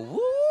that go,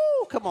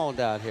 woo, come on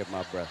down here,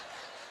 my brother.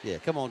 Yeah,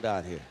 come on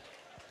down here.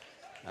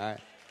 All right.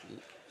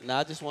 Now,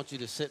 I just want you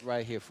to sit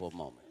right here for a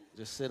moment.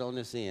 Just sit on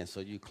this end so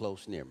you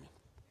close near me.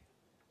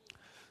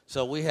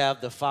 So we have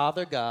the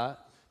Father God,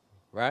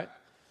 right?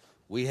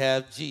 We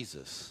have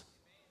Jesus,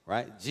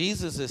 right?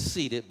 Jesus is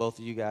seated. Both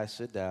of you guys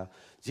sit down.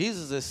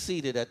 Jesus is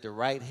seated at the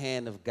right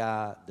hand of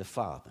God the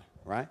Father,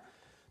 right?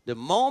 The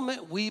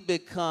moment we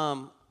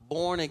become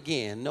born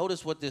again,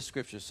 notice what this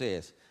scripture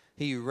says.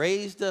 He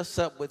raised us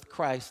up with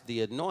Christ,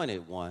 the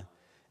anointed one,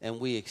 and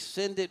we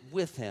ascended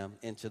with him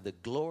into the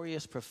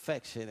glorious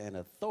perfection and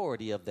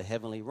authority of the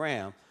heavenly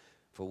realm,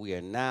 for we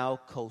are now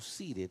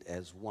co-seated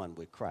as one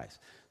with Christ.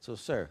 So,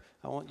 sir,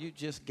 you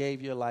just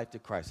gave your life to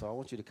Christ. So I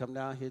want you to come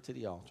down here to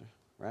the altar,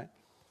 right?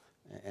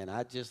 And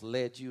I just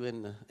led you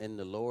in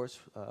the Lord's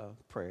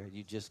prayer.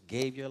 You just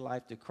gave your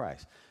life to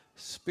Christ.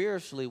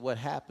 Spiritually, what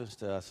happens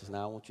to us is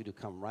now I want you to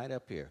come right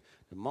up here.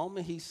 The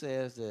moment he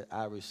says that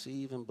I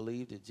receive and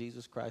believe that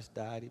Jesus Christ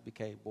died, he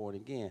became born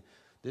again,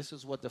 this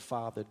is what the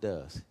Father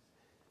does.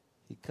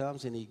 He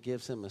comes and he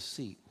gives him a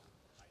seat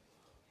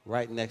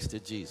right next to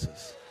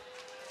Jesus.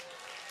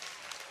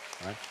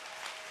 Right?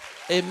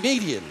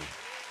 Immediately.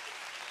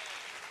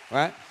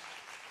 Right?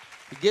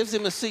 He gives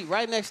him a seat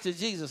right next to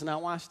Jesus. Now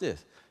watch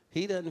this.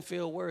 He doesn't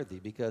feel worthy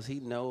because he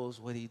knows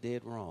what he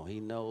did wrong. He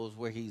knows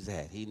where he's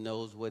at. He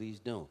knows what he's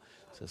doing.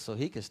 So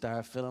he can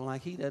start feeling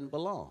like he doesn't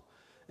belong.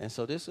 And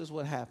so this is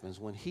what happens.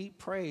 When he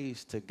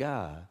prays to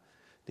God,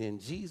 then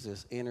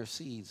Jesus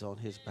intercedes on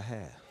his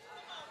behalf.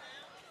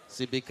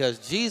 See,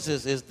 because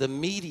Jesus is the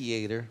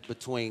mediator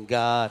between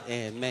God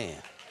and man.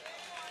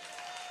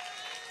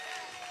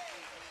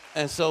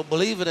 And so,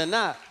 believe it or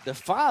not, the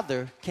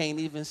Father can't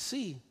even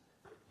see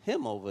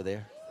him over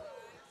there.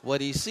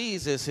 What he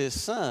sees is his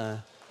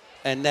Son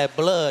and that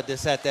blood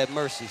that's at that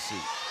mercy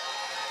seat.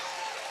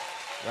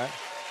 Right?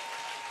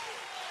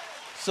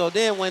 So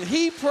then when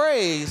he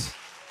prays,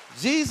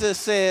 Jesus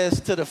says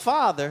to the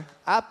Father,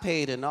 I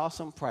paid an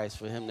awesome price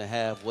for him to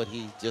have what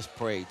he just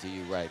prayed to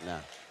you right now.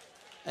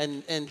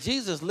 And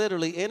Jesus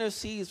literally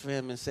intercedes for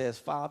him and says,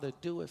 Father,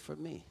 do it for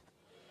me.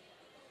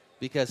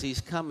 Because he's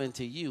coming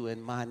to you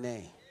in my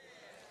name.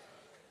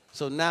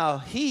 So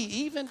now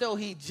even though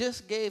he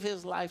just gave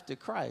his life to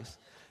Christ,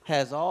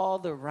 has all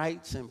the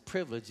rights and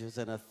privileges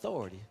and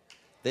authority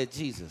that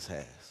Jesus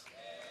has.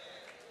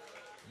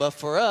 But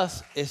for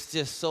us, it's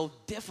just so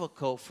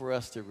difficult for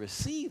us to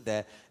receive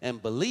that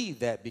and believe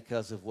that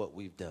because of what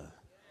we've done.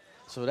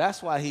 So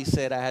that's why he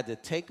said I had to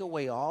take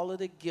away all of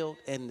the guilt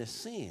and the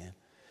sin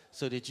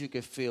so that you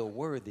could feel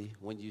worthy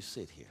when you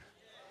sit here.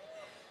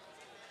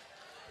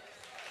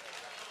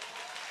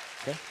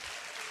 Okay?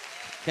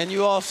 Can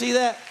you all see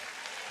that?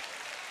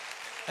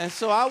 And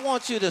so I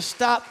want you to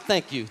stop.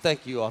 Thank you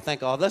all.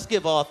 Thank all. Let's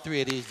give all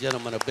three of these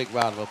gentlemen a big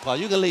round of applause.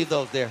 You can leave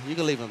those there. You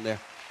can leave them there.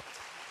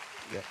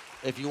 Yeah.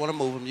 If you want to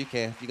move them, you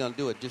can. If you're going to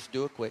do it, just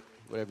do it quick.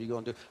 Whatever you're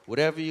going to do.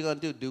 Whatever you're going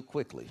to do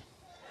quickly.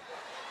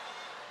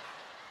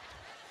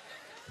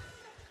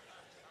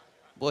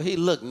 Boy, he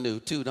looked new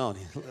too, don't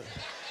he?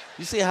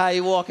 You see how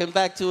he walking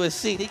back to his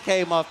seat? He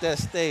came off that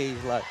stage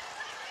like,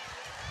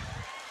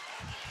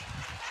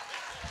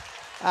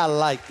 I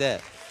like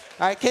that.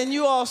 All right, can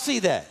you all see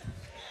that?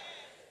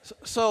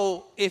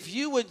 So if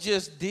you would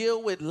just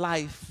deal with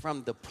life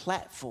from the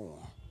platform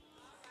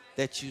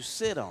that you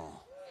sit on,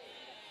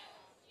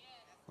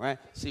 right?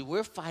 See,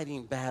 we're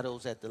fighting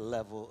battles at the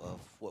level of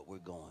what we're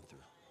going through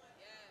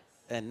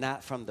and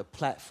not from the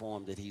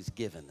platform that he's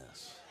given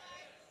us.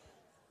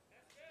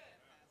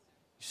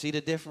 You see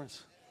the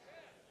difference?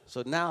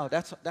 So now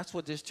that's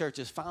what this church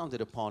is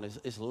founded upon,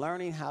 is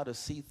learning how to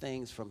see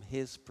things from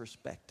his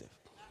perspective,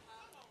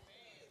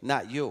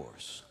 not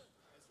yours.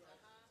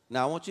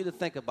 Now, I want you to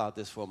think about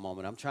this for a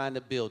moment. I'm trying to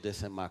build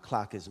this, and my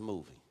clock is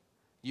moving.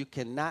 You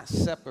cannot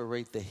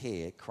separate the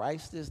head.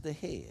 Christ is the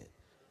head,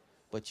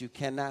 but you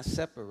cannot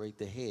separate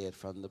the head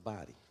from the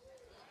body.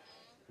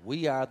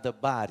 We are the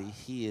body.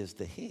 He is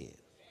the head.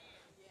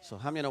 So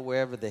how many know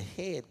wherever the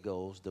head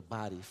goes, the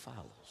body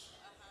follows?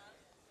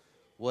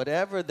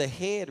 Whatever the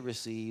head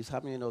receives,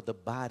 how many know the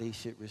body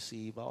should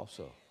receive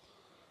also?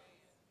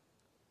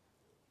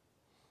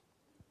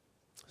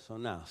 So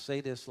now,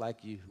 say this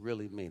like you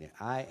really mean it.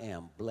 I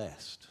am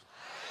blessed.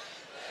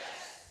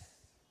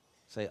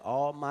 Say,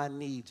 all my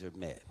needs are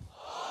met.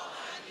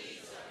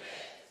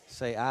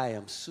 Say, I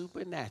am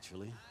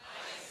supernaturally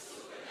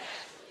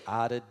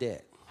out of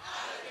debt.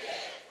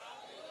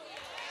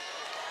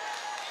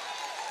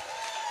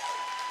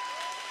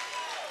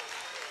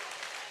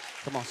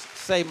 Come on,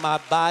 say, my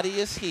body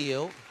is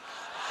healed.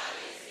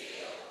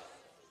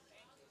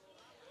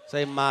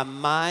 Say, my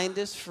mind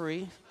is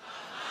free.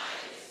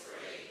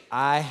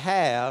 I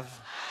have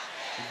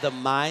the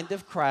mind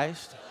of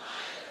Christ.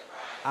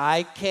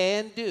 I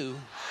can do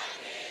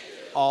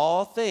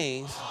all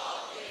things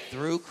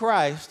through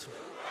Christ,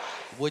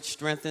 which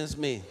strengthens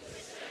me.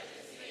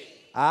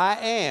 I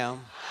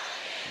am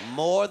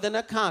more than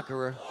a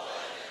conqueror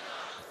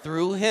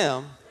through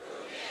him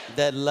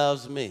that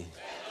loves me.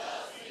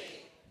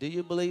 Do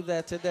you believe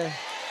that today?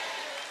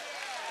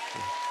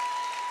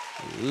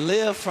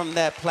 Live from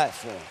that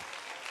platform.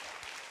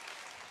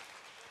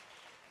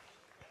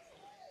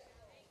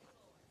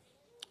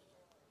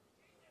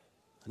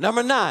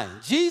 Number 9,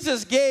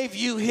 Jesus gave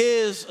you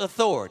his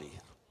authority.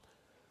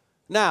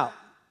 Now,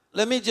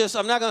 I'm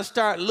not going to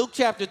start Luke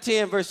chapter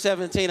 10, verse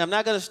 17. I'm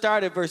not going to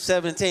start at verse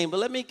 17, but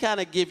let me kind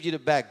of give you the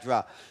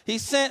backdrop. He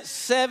sent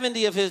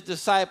 70 of his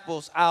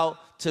disciples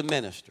out to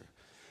minister.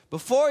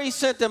 Before he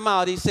sent them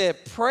out, he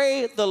said,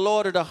 pray the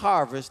Lord of the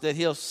harvest that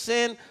he'll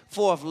send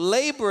forth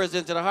laborers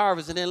into the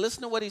harvest. And then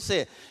listen to what he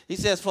said. He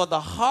says, for the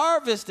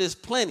harvest is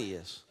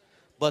plenteous,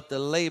 but the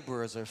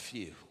laborers are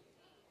few.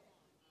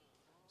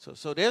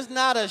 So there's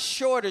not a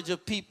shortage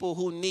of people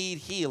who need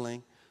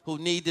healing, who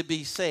need to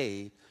be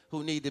saved,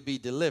 who need to be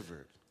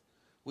delivered.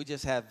 We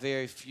just have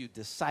very few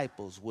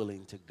disciples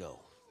willing to go.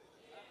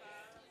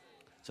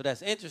 So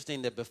that's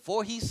interesting that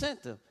before he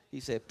sent them, he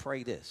said,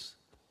 pray this.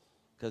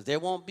 Because there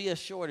won't be a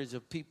shortage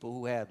of people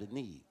who have the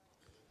need.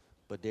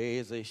 But there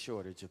is a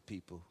shortage of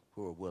people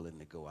who are willing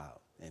to go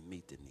out and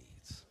meet the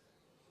needs.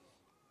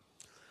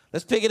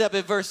 Let's pick it up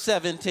at verse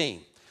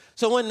 17.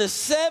 So when the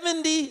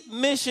 70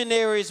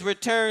 missionaries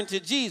returned to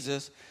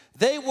Jesus,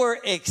 they were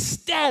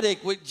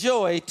ecstatic with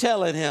joy,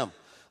 telling him,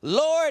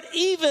 Lord,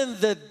 even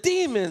the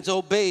demons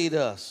obeyed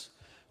us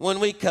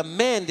when we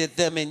commanded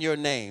them in your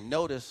name.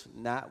 Notice,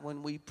 not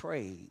when we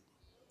prayed,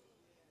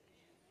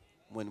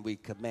 when we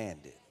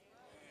commanded.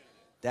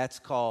 That's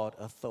called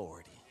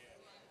authority.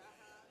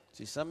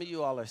 See, some of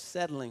you all are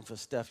settling for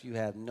stuff you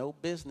have no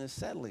business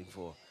settling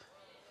for.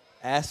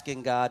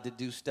 Asking God to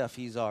do stuff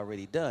he's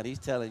already done. He's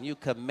telling you,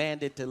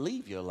 commanded to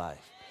leave your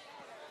life.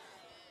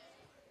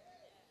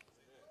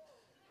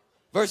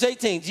 Verse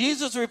 18,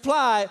 Jesus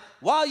replied,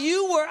 while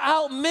you were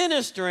out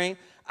ministering,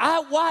 I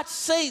watched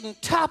Satan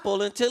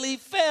topple until he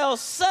fell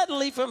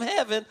suddenly from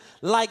heaven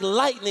like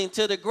lightning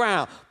to the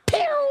ground.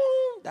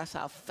 Pew! That's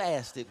how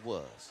fast it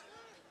was.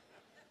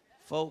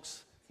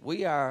 Folks,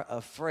 we are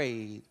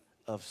afraid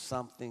of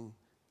something,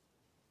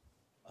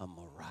 a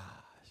mirage,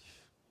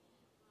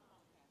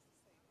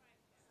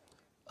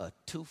 a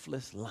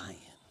toothless lion,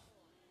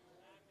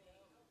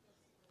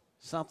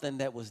 something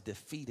that was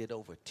defeated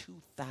over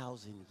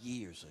 2,000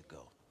 years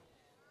ago.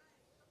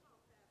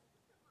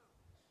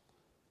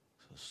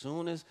 So as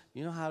soon as,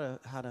 you know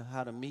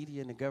how the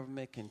media and the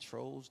government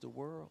controls the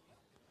world?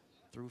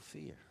 Through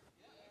fear.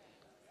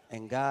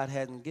 And God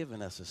hadn't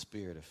given us a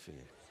spirit of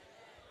fear,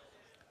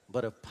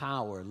 but of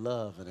power,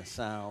 love, and a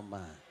sound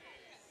mind.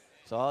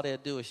 So all they'll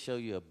do is show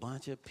you a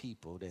bunch of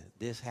people that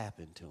this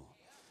happened to them.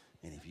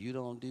 And if you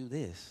don't do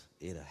this,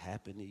 it'll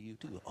happen to you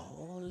too.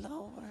 Oh,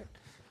 Lord.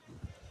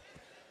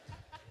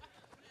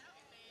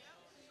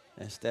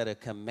 Instead of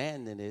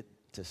commanding it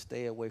to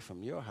stay away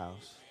from your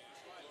house,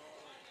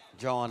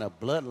 drawing a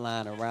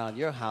bloodline around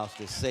your house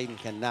that Satan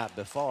cannot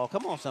befall.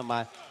 Come on,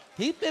 somebody.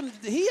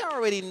 He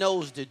already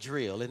knows the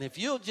drill. And if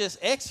you'll just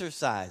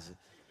exercise it,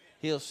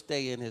 he'll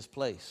stay in his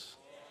place.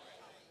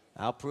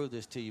 I'll prove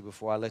this to you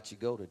before I let you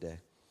go today.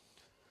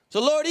 So,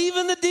 Lord,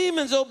 even the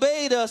demons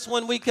obeyed us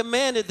when we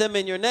commanded them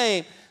in your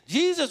name.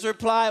 Jesus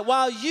replied,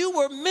 while you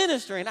were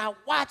ministering, I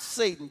watched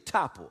Satan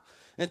topple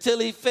until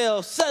he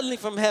fell suddenly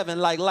from heaven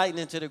like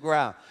lightning to the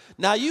ground.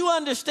 Now you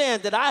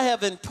understand that I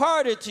have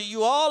imparted to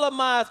you all of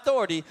my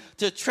authority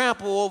to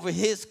trample over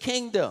his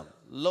kingdom,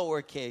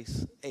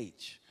 lowercase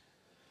h.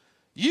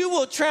 You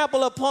will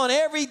trample upon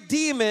every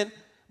demon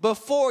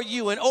before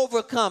you and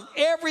overcome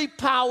every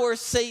power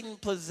Satan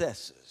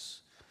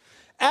possesses.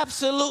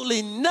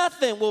 Absolutely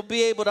nothing will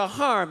be able to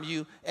harm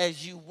you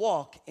as you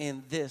walk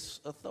in this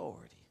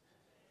authority.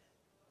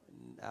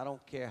 I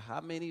don't care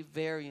how many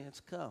variants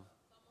come.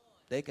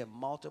 They can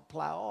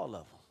multiply all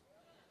of them.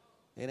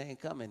 It ain't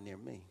coming near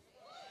me.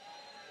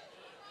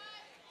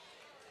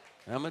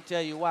 And I'm going to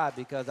tell you why.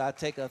 Because I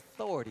take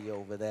authority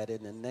over that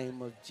in the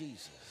name of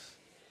Jesus.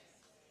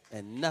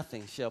 And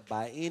nothing shall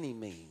by any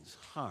means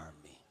harm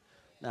me.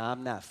 Now,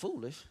 I'm not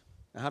foolish.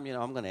 Now,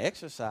 I'm going to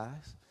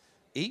exercise,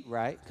 eat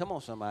right. Come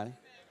on, somebody.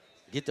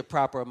 Get the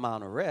proper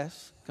amount of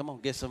rest. Come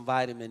on, get some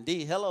vitamin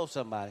D. Hello,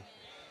 somebody.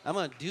 I'm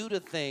going to do the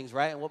things,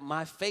 right? And what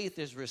my faith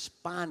is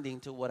responding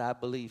to what I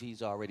believe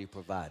he's already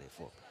provided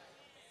for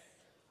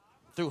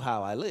through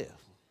how I live.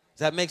 Does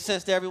that make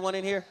sense to everyone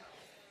in here?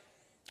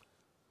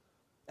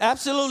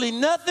 Absolutely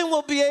nothing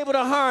will be able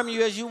to harm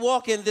you as you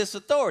walk in this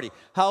authority.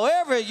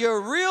 However,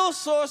 your real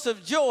source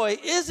of joy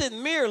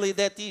isn't merely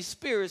that these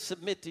spirits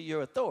submit to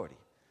your authority,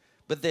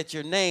 but that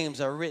your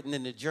names are written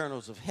in the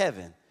journals of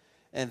heaven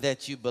and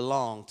that you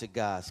belong to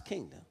God's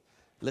kingdom.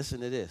 Listen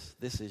to this.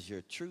 This is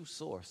your true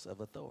source of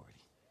authority.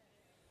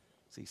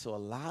 See, so a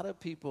lot of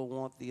people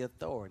want the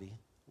authority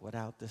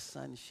without the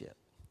sonship.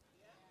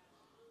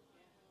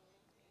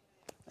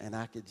 And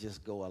I could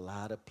just go a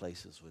lot of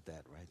places with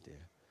that right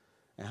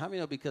there. And how many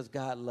know because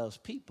God loves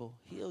people,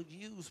 he'll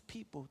use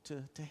people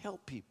to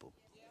help people.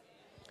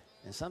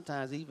 And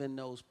sometimes even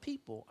those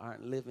people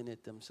aren't living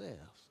it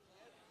themselves.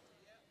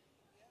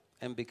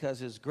 And because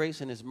his grace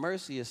and his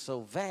mercy is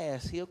so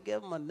vast, he'll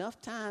give them enough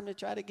time to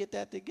try to get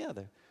that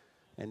together.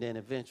 And then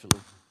eventually,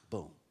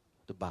 boom,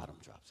 the bottom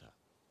drops out.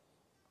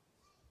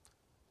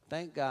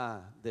 Thank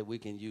God that we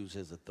can use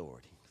his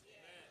authority.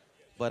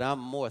 But I'm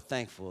more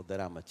thankful that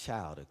I'm a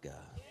child of God.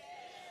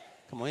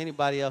 Come on,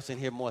 anybody else in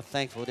here more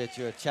thankful that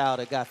you're a child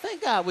of God?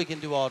 Thank God we can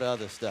do all the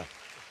other stuff.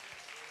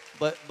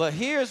 But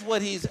here's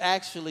what he's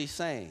actually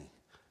saying.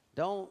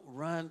 Don't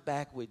run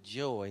back with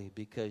joy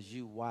because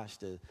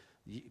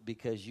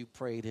because you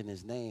prayed in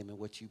his name and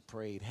what you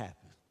prayed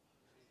happened.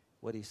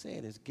 What he's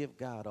saying is give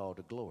God all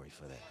the glory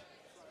for that.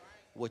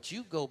 What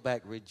you go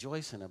back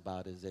rejoicing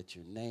about is that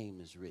your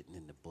name is written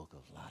in the book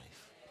of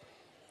life.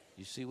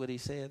 You see what he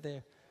said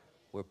there?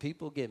 Where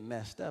people get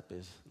messed up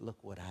is, look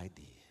what I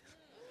did.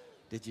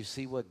 Did you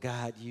see what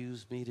God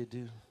used me to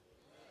do?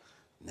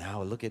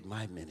 Now look at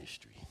my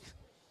ministry.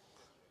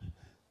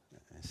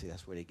 And see,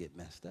 that's where they get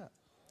messed up.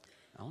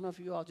 I don't know if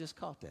you all just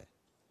caught that.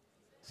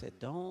 Said,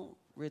 don't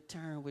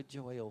return with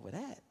joy over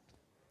that.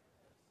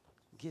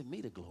 Give me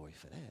the glory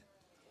for that.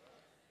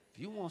 If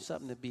you want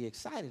something to be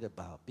excited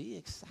about, be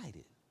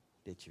excited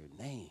that your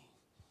name.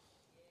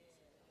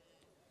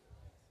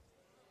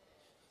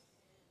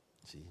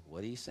 See,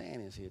 what he's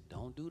saying is here,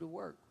 don't do the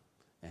work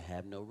and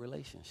have no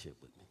relationship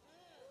with me.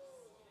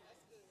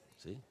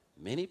 See,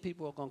 many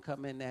people are going to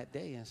come in that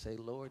day and say,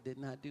 Lord,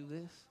 didn't I do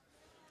this?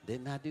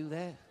 Didn't I do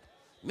that?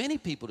 Many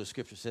people, the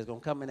scripture says, going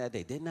to come in that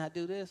day. Didn't I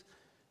do this?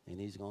 And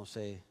he's going to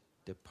say,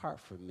 depart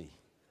from me,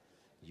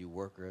 you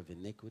worker of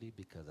iniquity,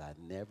 because I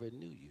never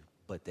knew you.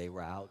 But they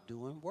were out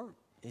doing work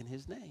in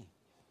his name.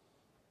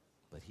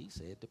 But he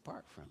said,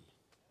 depart from me,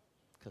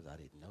 because I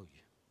didn't know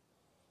you.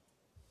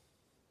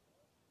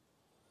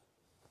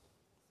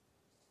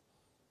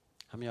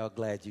 How many of y'all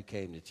glad you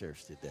came to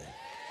church today?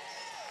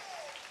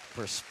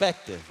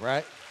 Perspective,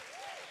 right?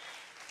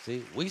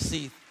 See, we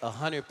see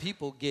 100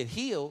 people get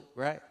healed,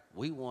 right?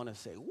 We want to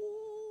say,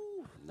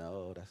 woo.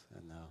 No.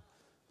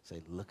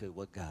 Say, look at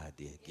what God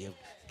did.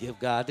 Give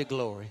God the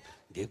glory.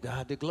 Give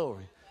God the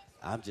glory.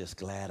 I'm just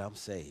glad I'm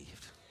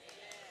saved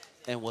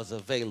and was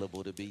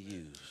available to be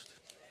used.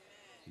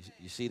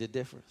 You see the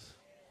difference?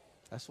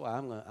 That's why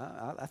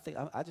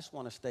I just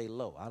want to stay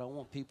low. I don't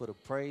want people to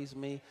praise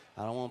me.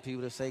 I don't want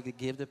people to say to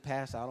give the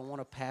pastor. I don't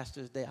want a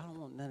pastor's day. I don't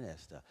want none of that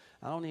stuff.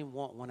 I don't even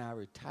want when I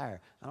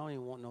retire. I don't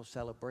even want no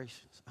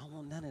celebrations. I don't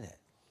want none of that.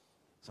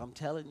 So I'm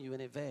telling you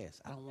in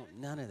advance, I don't want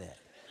none of that.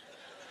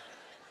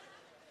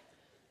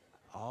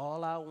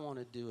 All I want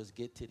to do is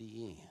get to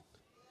the end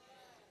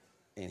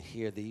and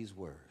hear these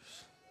words.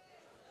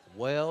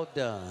 Well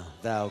done,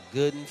 thou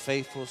good and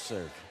faithful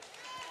servant.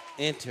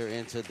 Enter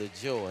into the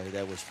joy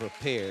that was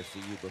prepared for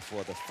you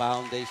before the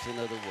foundation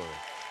of the world.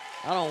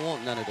 I don't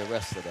want none of the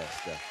rest of that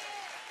stuff.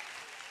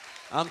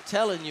 I'm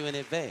telling you in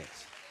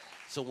advance.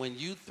 So when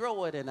you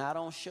throw it and I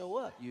don't show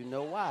up, you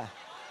know why.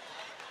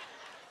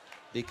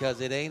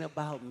 Because it ain't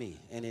about me,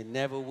 and it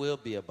never will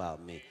be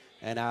about me.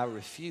 And I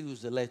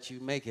refuse to let you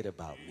make it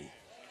about me.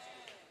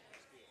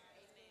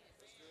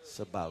 It's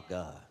about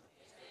God.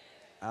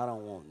 I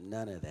don't want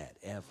none of that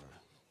ever.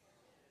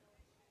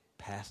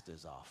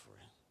 Pastor's offering.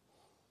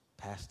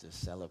 Pastor's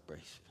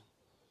celebration,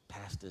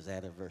 pastor's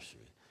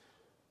anniversary,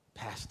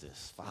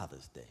 pastor's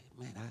Father's Day.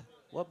 Man,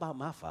 what about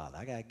my father?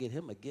 I got to get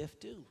him a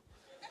gift too.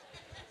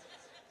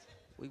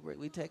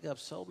 We take up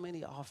so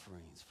many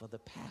offerings for the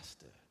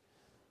pastor.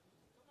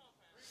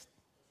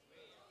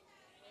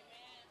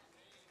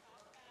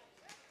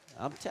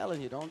 I'm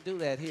telling you, don't do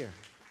that here.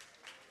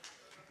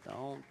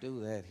 Don't do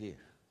that here.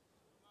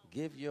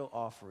 Give your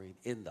offering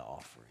in the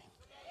offering.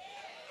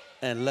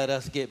 And let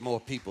us get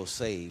more people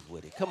saved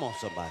with it. Come on,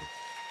 somebody.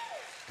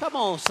 Come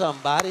on,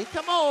 somebody.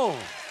 Come on. All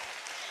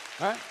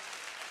right?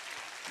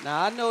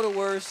 Now, I know the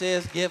word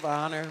says give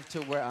honor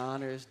to where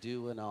honor is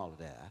due and all of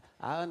that.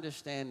 I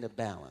understand the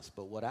balance.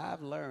 But what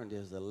I've learned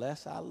is the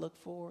less I look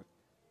for it,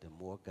 the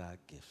more God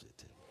gives it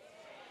to me.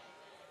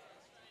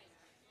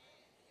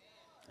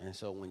 And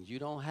so when you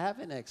don't have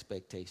an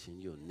expectation,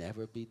 you'll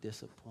never be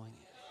disappointed.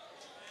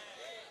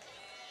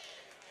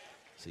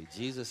 See,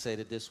 Jesus said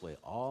it this way,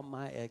 all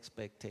my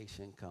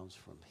expectation comes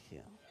from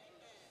him.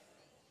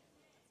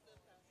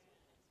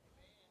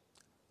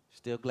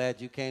 Still glad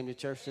you came to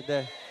church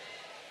today?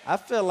 I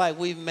feel like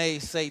we've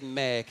made Satan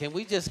mad. Can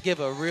we just give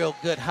a real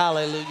good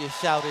hallelujah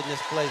shout in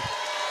this place?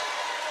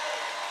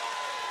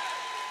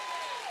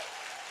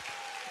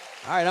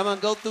 All right, I'm going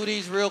to go through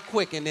these real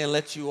quick and then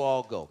let you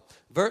all go.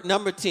 Verse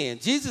number 10,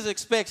 Jesus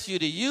expects you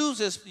to use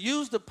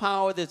the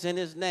power that's in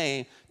his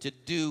name to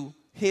do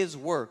his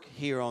work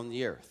here on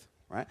the earth.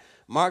 Right?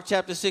 Mark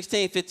chapter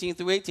 16, 15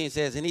 through 18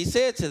 says, and he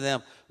said to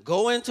them,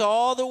 go into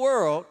all the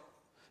world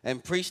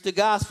and preach the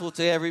gospel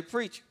to every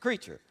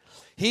creature.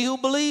 He who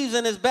believes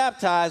and is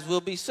baptized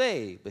will be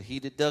saved, but he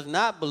that does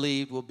not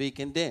believe will be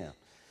condemned.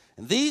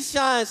 And these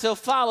signs shall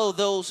follow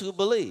those who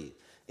believe.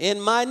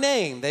 In my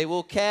name they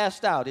will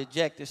cast out,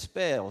 eject,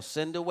 expel,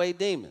 send away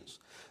demons.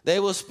 They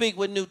will speak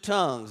with new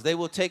tongues. They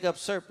will take up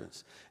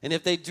serpents. And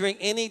if they drink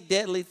any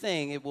deadly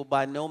thing, it will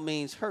by no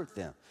means hurt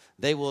them.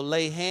 They will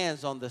lay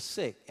hands on the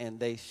sick, and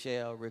they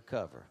shall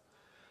recover.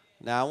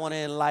 Now, I want to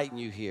enlighten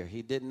you here.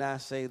 He did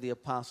not say the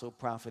apostle,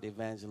 prophet,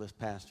 evangelist,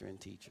 pastor, and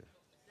teacher.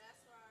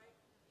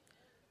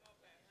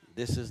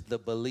 This is the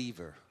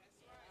believer.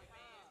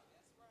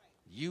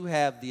 You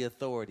have the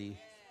authority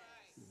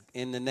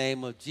in the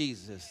name of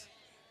Jesus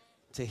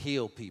to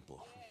heal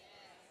people,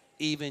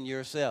 even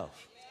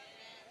yourself.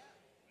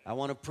 I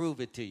want to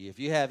prove it to you. If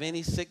you have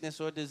any sickness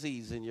or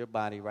disease in your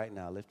body right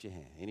now, lift your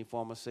hand. Any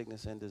form of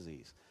sickness and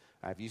disease.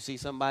 All right, if you see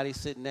somebody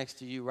sitting next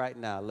to you right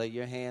now, lay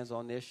your hands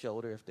on their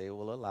shoulder if they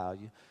will allow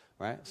you,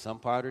 right? Some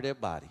part of their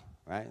body,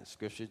 right?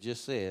 Scripture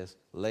just says,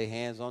 lay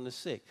hands on the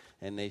sick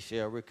and they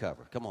shall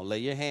recover. Come on, lay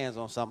your hands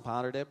on some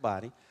part of their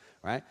body,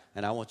 right?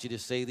 And I want you to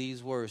say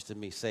these words to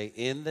me. Say,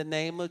 in the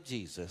name of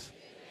Jesus,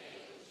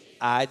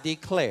 I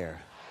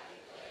declare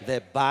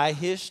that by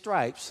his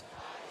stripes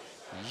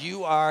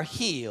you are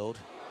healed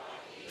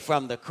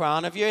from the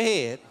crown of your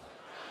head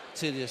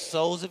to the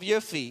soles of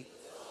your feet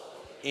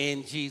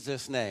in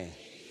Jesus' name.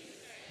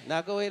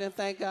 Now go ahead and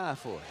thank God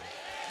for it.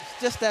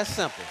 It's just that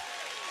simple.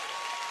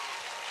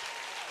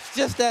 It's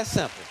just that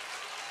simple.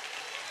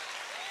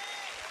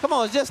 Come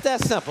on, it's just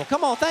that simple.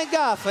 Come on, thank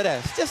God for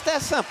that. It's just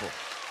that simple.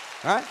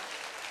 All right?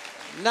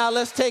 Now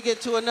let's take it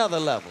to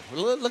another level.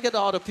 Look at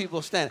all the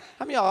people standing.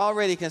 How many of y'all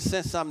already can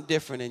sense something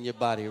different in your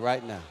body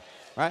right now?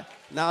 Right?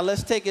 Now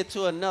let's take it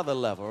to another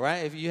level, right?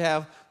 If you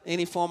have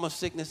any form of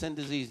sickness and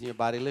disease in your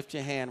body, lift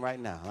your hand right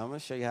now. I'm going to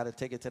show you how to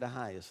take it to the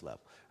highest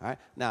level. All right?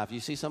 Now, if you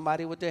see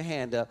somebody with their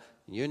hand up,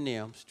 you're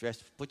near them,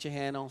 put your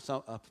hand on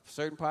a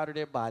certain part of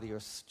their body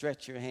or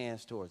stretch your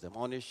hands towards them,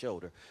 on their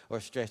shoulder, or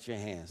stretch your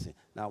hands.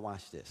 Now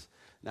watch this.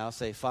 Now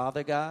say,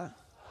 Father God,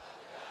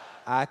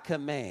 I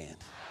command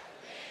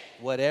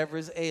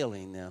whatever's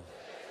ailing them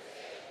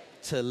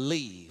to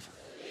leave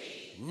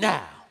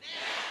now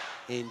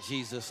in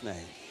Jesus'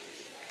 name.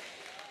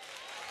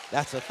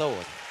 That's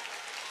authority.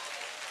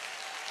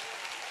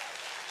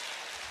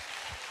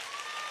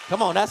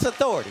 Come on, that's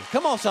authority.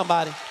 Come on,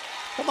 somebody.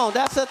 Come on,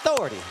 that's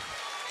authority.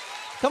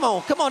 Come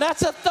on,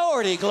 that's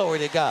authority, glory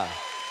to God.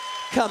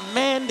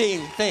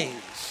 Commanding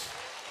things.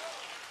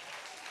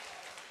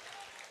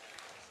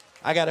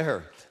 I got to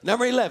hurry.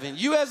 Number 11,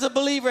 you as a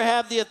believer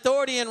have the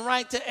authority and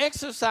right to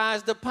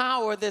exercise the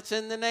power that's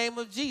in the name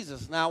of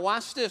Jesus. Now,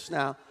 watch this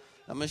now.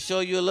 I'm going to show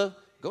you a little.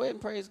 Go ahead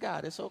and praise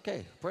God. It's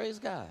okay. Praise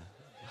God.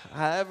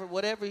 However,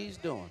 whatever he's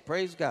doing,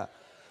 praise God.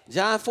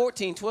 John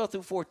 14, 12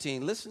 through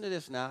 14. Listen to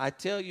this now. I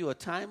tell you a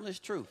timeless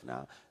truth.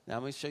 Now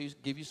I'm going to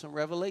give you some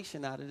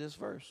revelation out of this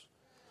verse.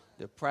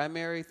 The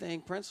primary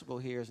principle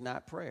here is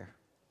not prayer.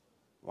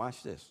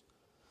 Watch this.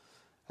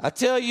 I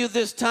tell you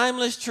this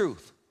timeless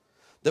truth.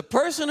 The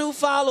person who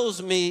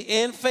follows me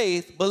in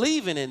faith,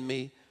 believing in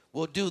me,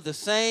 will do the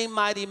same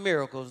mighty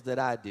miracles that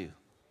I do.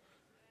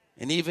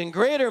 And even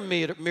greater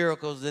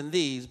miracles than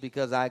these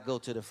because I go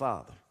to the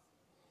Father.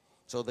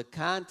 So the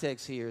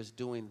context here is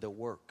doing the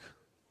work,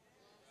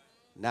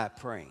 not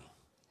praying.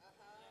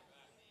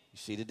 You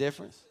see the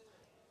difference?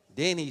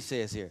 Then he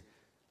says here,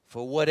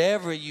 for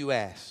whatever you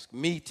ask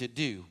me to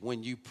do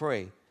when you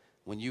pray,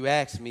 when you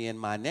ask me in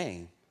my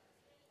name,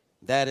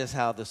 that is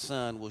how the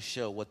Son will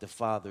show what the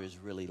Father is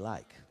really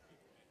like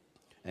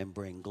and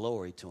bring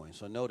glory to him.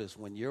 So notice,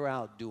 when you're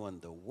out doing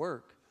the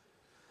work,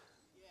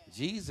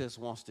 Jesus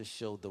wants to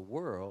show the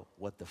world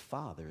what the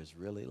Father is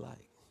really like.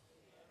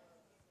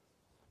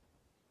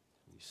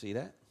 You see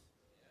that?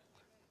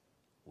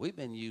 We've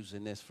been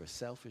using this for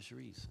selfish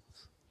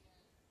reasons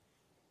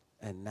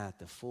and not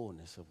the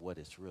fullness of what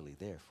it's really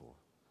there for.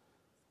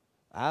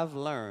 I've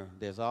learned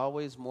there's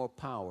always more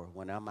power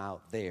when I'm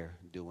out there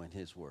doing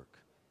his work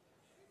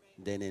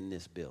than in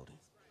this building.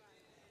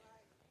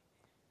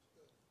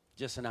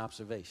 Just an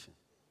observation.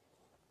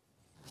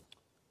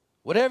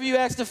 Whatever you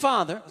ask the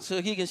Father,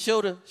 so he can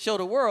show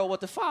the world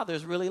what the Father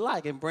is really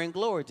like and bring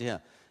glory to him.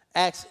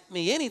 Ask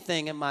me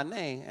anything in my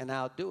name, and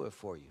I'll do it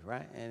for you,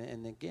 right?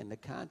 And again, the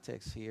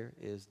context here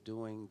is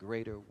doing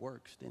greater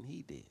works than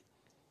he did.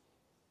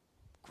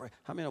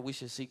 How many of we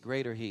should see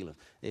greater healing?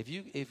 If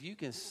you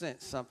can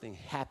sense something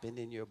happen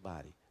in your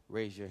body,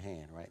 raise your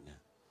hand right now.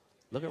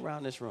 Look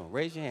around this room.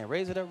 Raise your hand.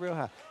 Raise it up real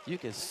high. You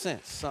can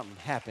sense something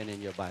happen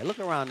in your body. Look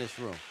around this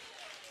room.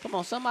 Come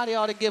on, somebody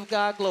ought to give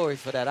God glory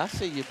for that. I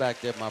see you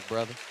back there, my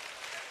brother.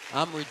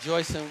 I'm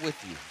rejoicing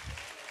with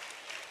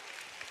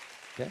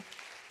you. Okay?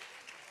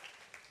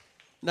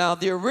 Now,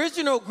 the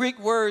original Greek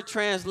word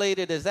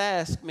translated as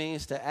ask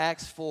means to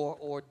ask for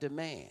or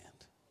demand.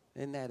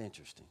 Isn't that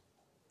interesting?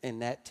 In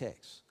that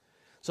text.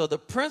 So the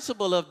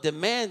principle of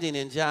demanding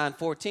in John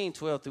 14,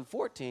 12 through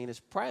 14 is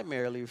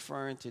primarily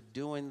referring to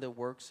doing the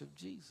works of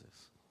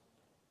Jesus.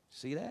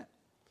 See that?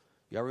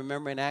 Y'all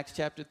remember in Acts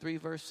chapter 3,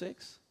 verse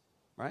 6?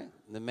 Right?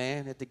 The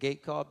man at the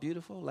gate called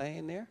Beautiful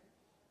laying there,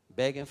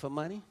 begging for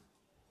money.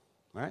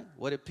 Right?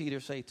 What did Peter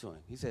say to him?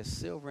 He said,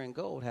 silver and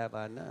gold have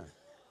I none.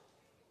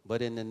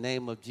 But in the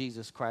name of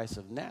Jesus Christ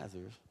of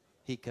Nazareth,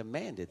 he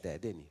commanded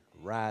that, didn't he?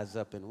 Rise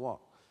up and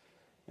walk.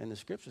 And the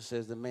scripture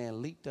says the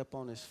man leaped up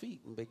on his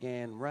feet and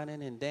began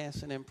running and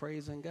dancing and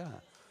praising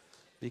God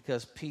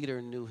because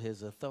Peter knew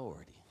his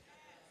authority.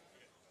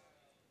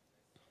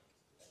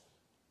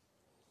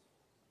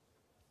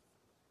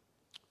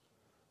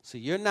 So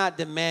you're not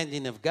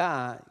demanding of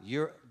God,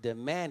 you're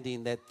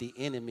demanding that the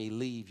enemy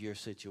leave your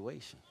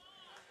situation.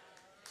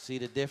 See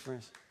the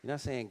difference? You're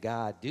not saying,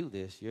 God, do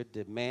this. You're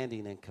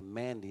demanding and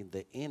commanding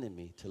the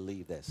enemy to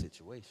leave that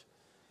situation.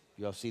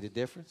 You all see the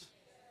difference?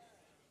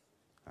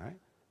 All right?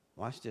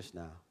 Watch this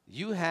now.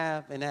 You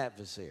have an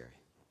adversary,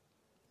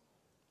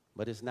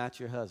 but it's not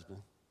your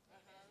husband.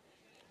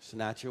 It's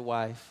not your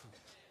wife.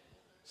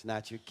 It's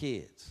not your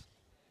kids.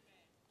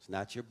 It's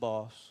not your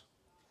boss.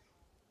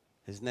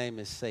 His name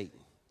is Satan.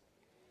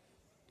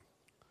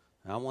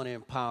 I want to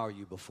empower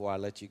you before I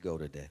let you go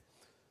today.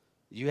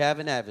 You have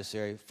an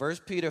adversary. 1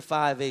 Peter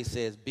 5:8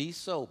 says, be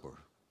sober.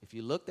 If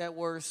you look that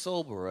word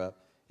sober up,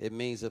 it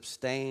means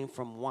abstain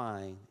from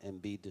wine and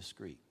be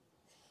discreet.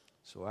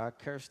 So I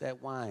curse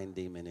that wine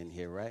demon in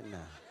here right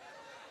now.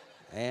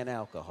 And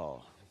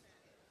alcohol.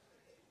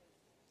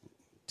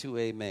 2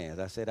 amens.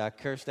 I said I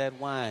curse that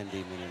wine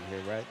demon in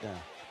here right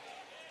now.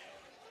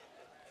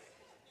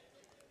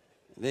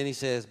 Then he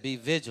says, be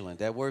vigilant.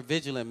 That word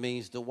vigilant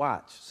means to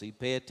watch. See,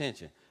 pay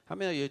attention. How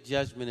many of your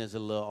judgment is a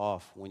little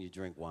off when you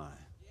drink wine?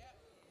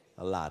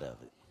 A lot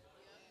of it.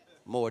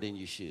 More than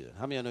you should.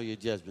 How many of you know your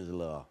judgment is a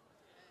little off?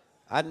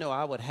 I know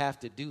I would have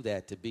to do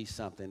that to be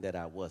something that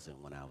I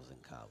wasn't when I was in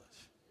college.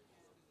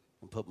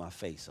 And put my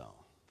face on.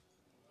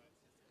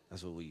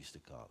 That's what we used to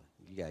call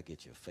it. You got to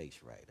get your face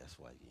right. That's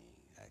why you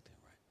ain't acting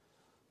right.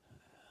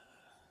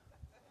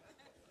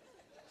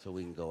 So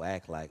we can go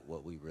act like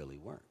what we really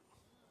weren't.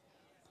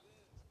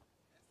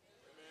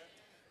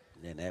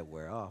 And then that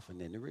wear off,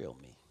 and then the real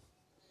me.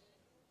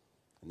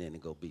 And then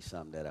it go be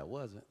something that I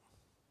wasn't.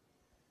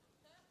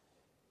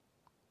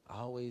 I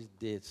always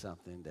did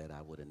something that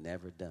I would have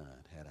never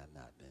done had I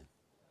not been.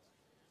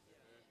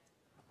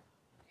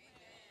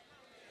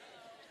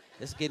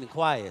 It's getting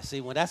quiet.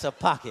 See, when that's a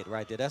pocket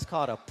right there, that's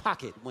called a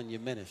pocket when you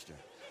minister.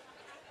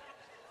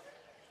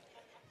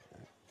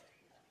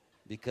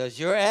 Because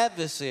your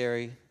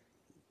adversary,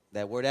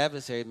 that word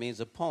adversary means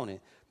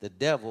opponent, the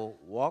devil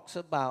walks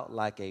about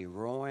like a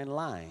roaring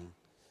lion,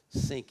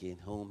 seeking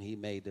whom he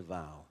may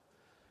devour.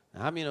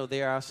 Now, how many know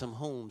there are some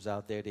whoms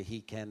out there that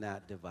he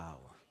cannot devour?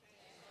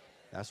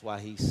 That's why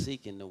he's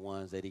seeking the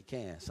ones that he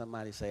can.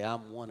 Somebody say,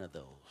 I'm one of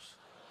those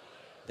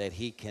that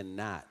he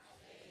cannot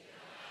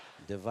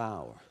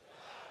devour.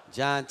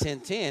 John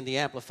 10:10, the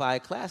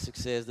Amplified Classic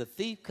says, the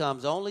thief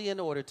comes only in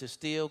order to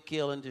steal,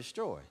 kill, and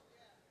destroy.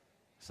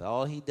 That's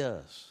all he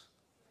does.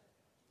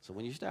 So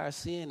when you start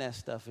seeing that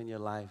stuff in your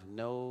life,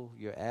 know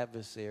your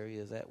adversary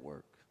is at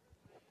work.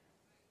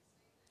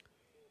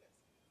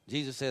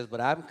 Jesus says, but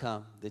I'm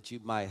come that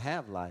you might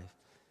have life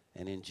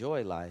and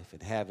enjoy life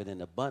and have it in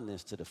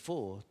abundance to the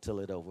full till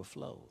it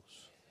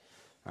overflows.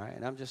 All right,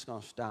 and I'm just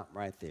going to stop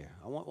right there.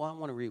 I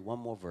want to read one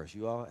more verse.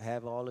 You all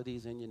have all of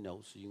these in your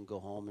notes, so you can go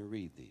home and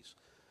read these.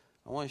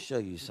 I want to show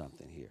you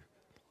something here.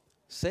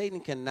 Satan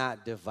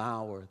cannot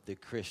devour the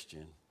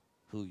Christian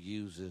who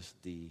uses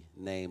the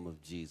name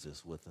of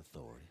Jesus with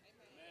authority.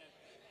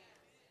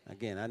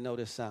 Again, I know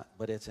this,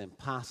 but it's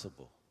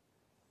impossible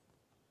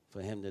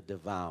for him to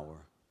devour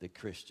the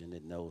Christian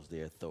that knows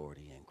their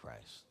authority in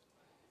Christ.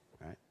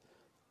 All right?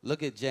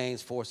 Look at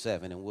James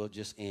 4:7, and we'll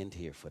just end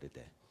here for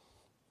today.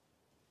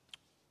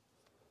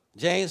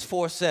 James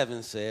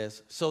 4:7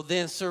 says, so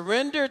then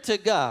surrender to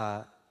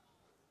God.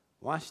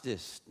 Watch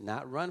this.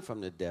 Not run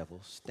from the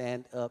devil.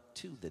 Stand up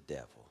to the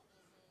devil.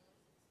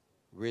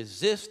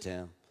 Resist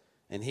him,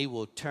 and he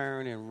will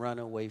turn and run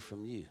away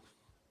from you.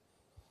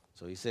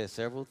 So he says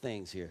several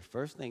things here.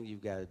 First thing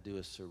you've got to do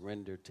is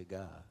surrender to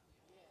God.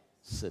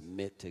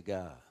 Submit to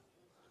God.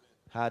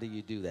 How do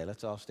you do that?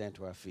 Let's all stand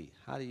to our feet.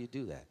 How do you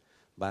do that?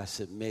 By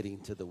submitting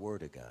to the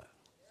Word of God.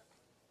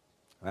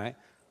 Right?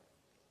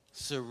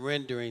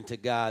 Surrendering to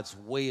God's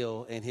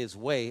will and his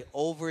way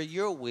over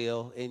your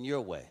will and your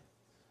way.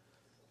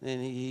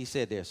 And he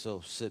said there,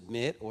 so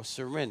submit or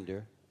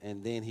surrender.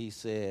 And then he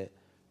said,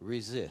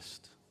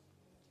 resist.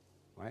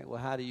 Right?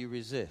 Well, how do you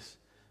resist?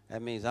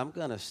 That means I'm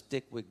going to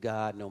stick with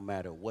God no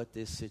matter what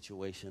this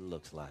situation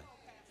looks like.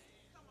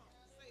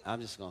 I'm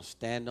just going to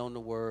stand on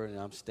the Word, and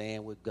I'm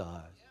staying with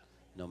God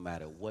no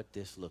matter what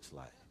this looks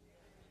like.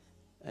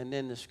 And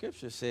then the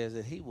scripture says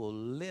that he will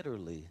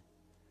literally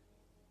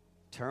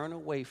turn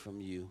away from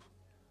you.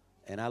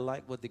 And I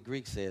like what the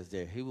Greek says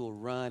there. He will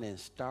run in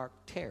stark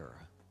terror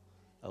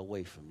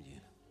away from you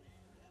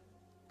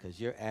because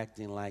you're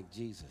acting like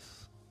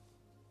Jesus.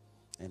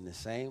 In the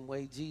same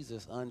way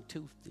Jesus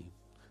untoothed him,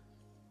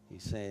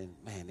 he's saying,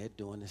 man, they're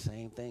doing the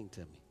same thing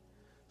to me.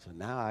 So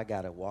now I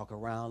got to walk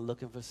around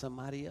looking for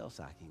somebody else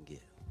I can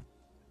get.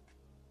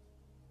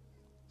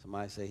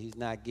 Somebody say, he's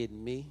not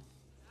getting me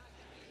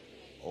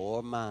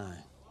or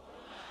mine.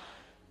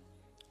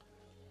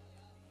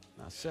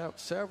 Now,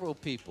 several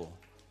people,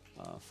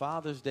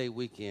 Father's Day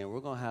weekend, we're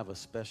going to have a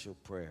special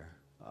prayer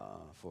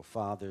for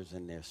fathers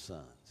and their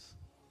sons.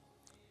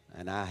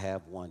 And I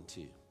have one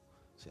too.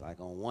 See,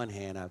 like on one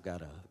hand, I've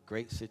got a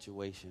great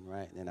situation,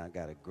 right? And then I've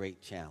got a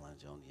great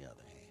challenge on the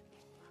other hand.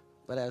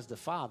 But as the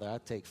father, I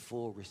take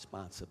full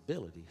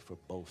responsibility for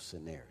both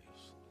scenarios.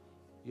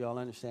 You all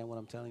understand what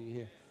I'm telling you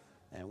here?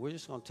 And we're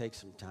just going to take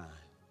some time.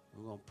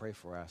 We're going to pray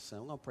for our son.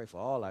 We're going to pray for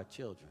all our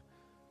children.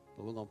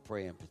 But we're going to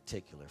pray in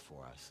particular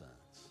for our sons.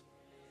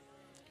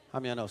 How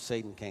many of y'all know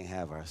Satan can't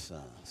have our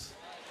sons?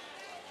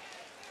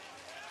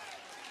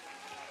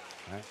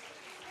 Right?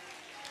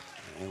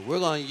 And we're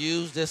going to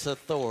use this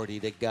authority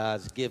that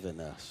God's given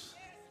us,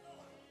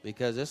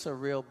 because it's a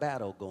real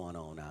battle going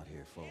on out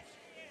here, folks.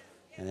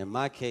 And in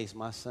my case,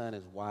 my son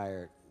is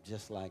wired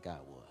just like I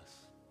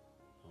was.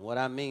 And what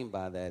I mean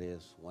by that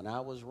is, when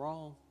I was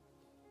wrong,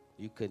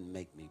 you couldn't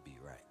make me be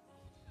right.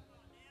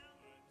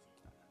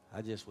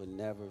 I just would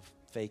never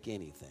fake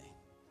anything,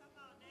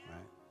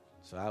 right?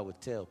 So I would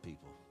tell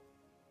people,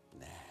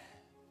 nah,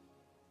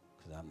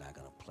 because I'm not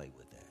going to play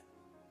with that.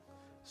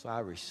 So I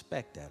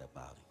respect that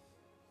about him.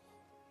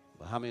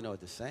 But how many know at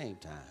the same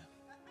time,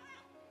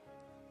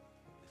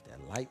 if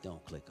that light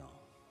don't click on,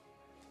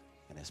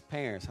 and as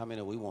parents, how many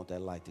know we want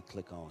that light to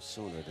click on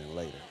sooner than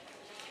later?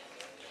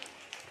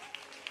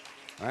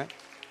 All right?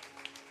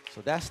 So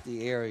that's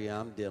the area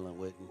I'm dealing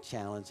with and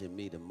challenging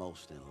me the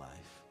most in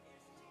life.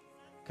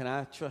 Can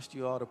I trust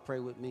you all to pray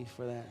with me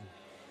for that?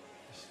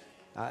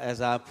 As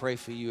I pray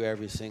for you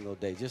every single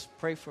day, just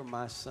pray for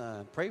my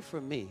son. Pray for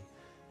me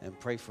and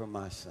pray for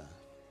my son.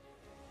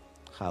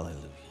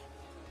 Hallelujah.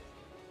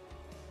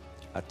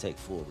 I take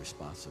full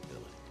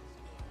responsibility,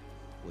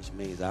 which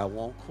means I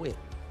won't quit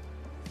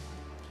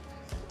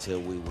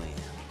until we win.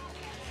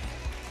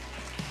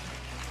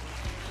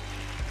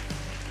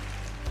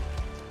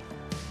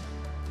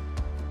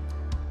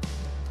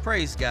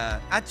 Praise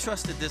God. I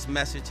trust that this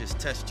message has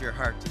touched your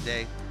heart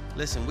today.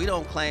 Listen, we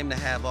don't claim to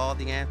have all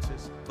the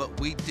answers, but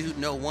we do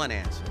know one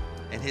answer,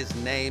 and his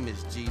name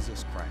is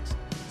Jesus Christ.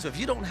 So if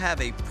you don't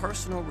have a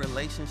personal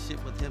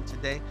relationship with him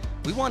today,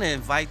 we want to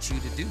invite you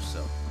to do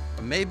so.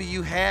 Or maybe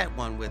you had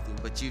one with him,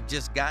 but you've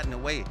just gotten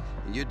away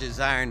and you're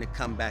desiring to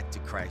come back to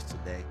Christ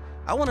today.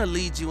 I want to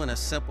lead you in a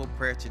simple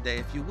prayer today.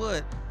 If you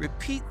would,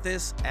 repeat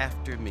this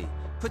after me.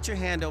 Put your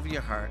hand over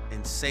your heart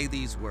and say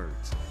these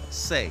words.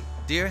 Say,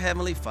 Dear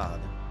Heavenly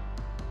Father,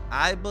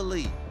 I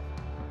believe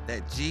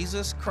that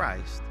Jesus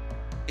Christ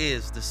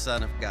is the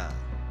Son of God.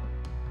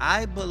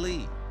 I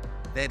believe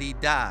that he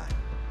died,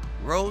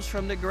 rose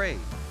from the grave,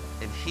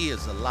 and he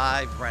is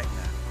alive right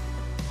now.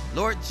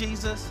 Lord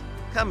Jesus,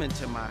 come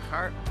into my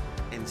heart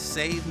and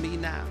save me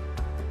now.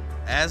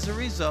 As a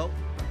result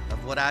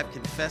of what I've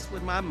confessed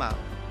with my mouth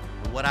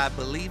and what I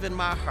believe in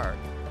my heart,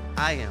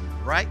 I am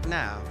right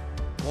now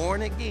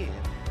born again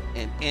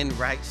and in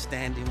right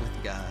standing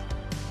with God.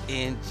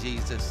 In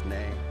Jesus'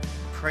 name.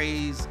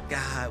 Praise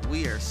God.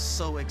 We are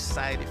so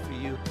excited for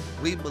you.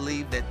 We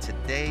believe that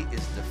today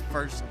is the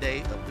first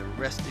day of the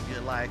rest of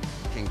your life.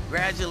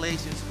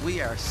 Congratulations.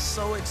 We are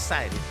so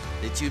excited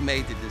that you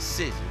made the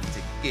decision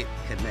to get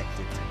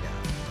connected to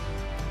God.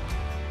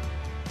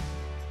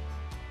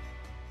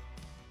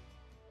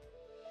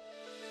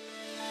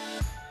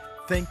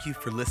 Thank you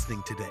for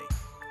listening today.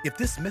 If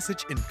this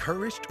message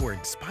encouraged or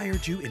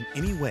inspired you in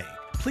any way,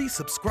 please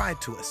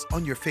subscribe to us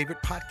on your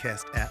favorite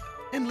podcast app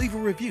and leave a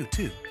review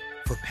too.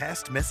 For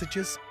past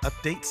messages,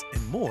 updates,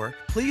 and more,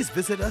 please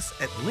visit us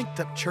at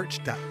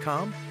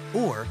linkedupchurch.com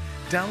or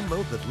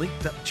download the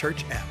Linked Up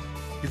Church app.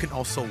 You can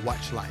also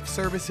watch live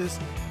services,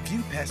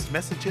 view past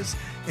messages,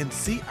 and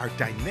see our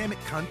dynamic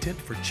content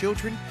for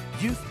children,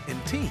 youth,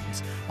 and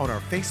teens on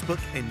our Facebook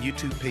and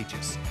YouTube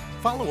pages.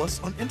 Follow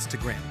us on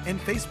Instagram and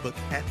Facebook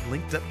at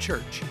Linked Up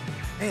Church.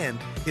 And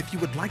if you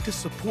would like to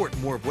support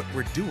more of what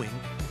we're doing,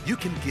 you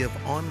can give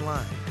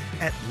online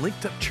at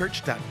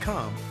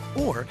linkedupchurch.com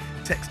or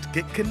text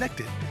Get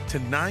Connected to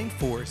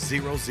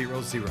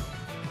 94000.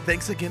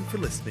 Thanks again for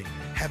listening.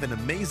 Have an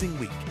amazing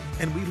week,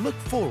 and we look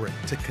forward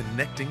to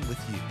connecting with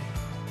you.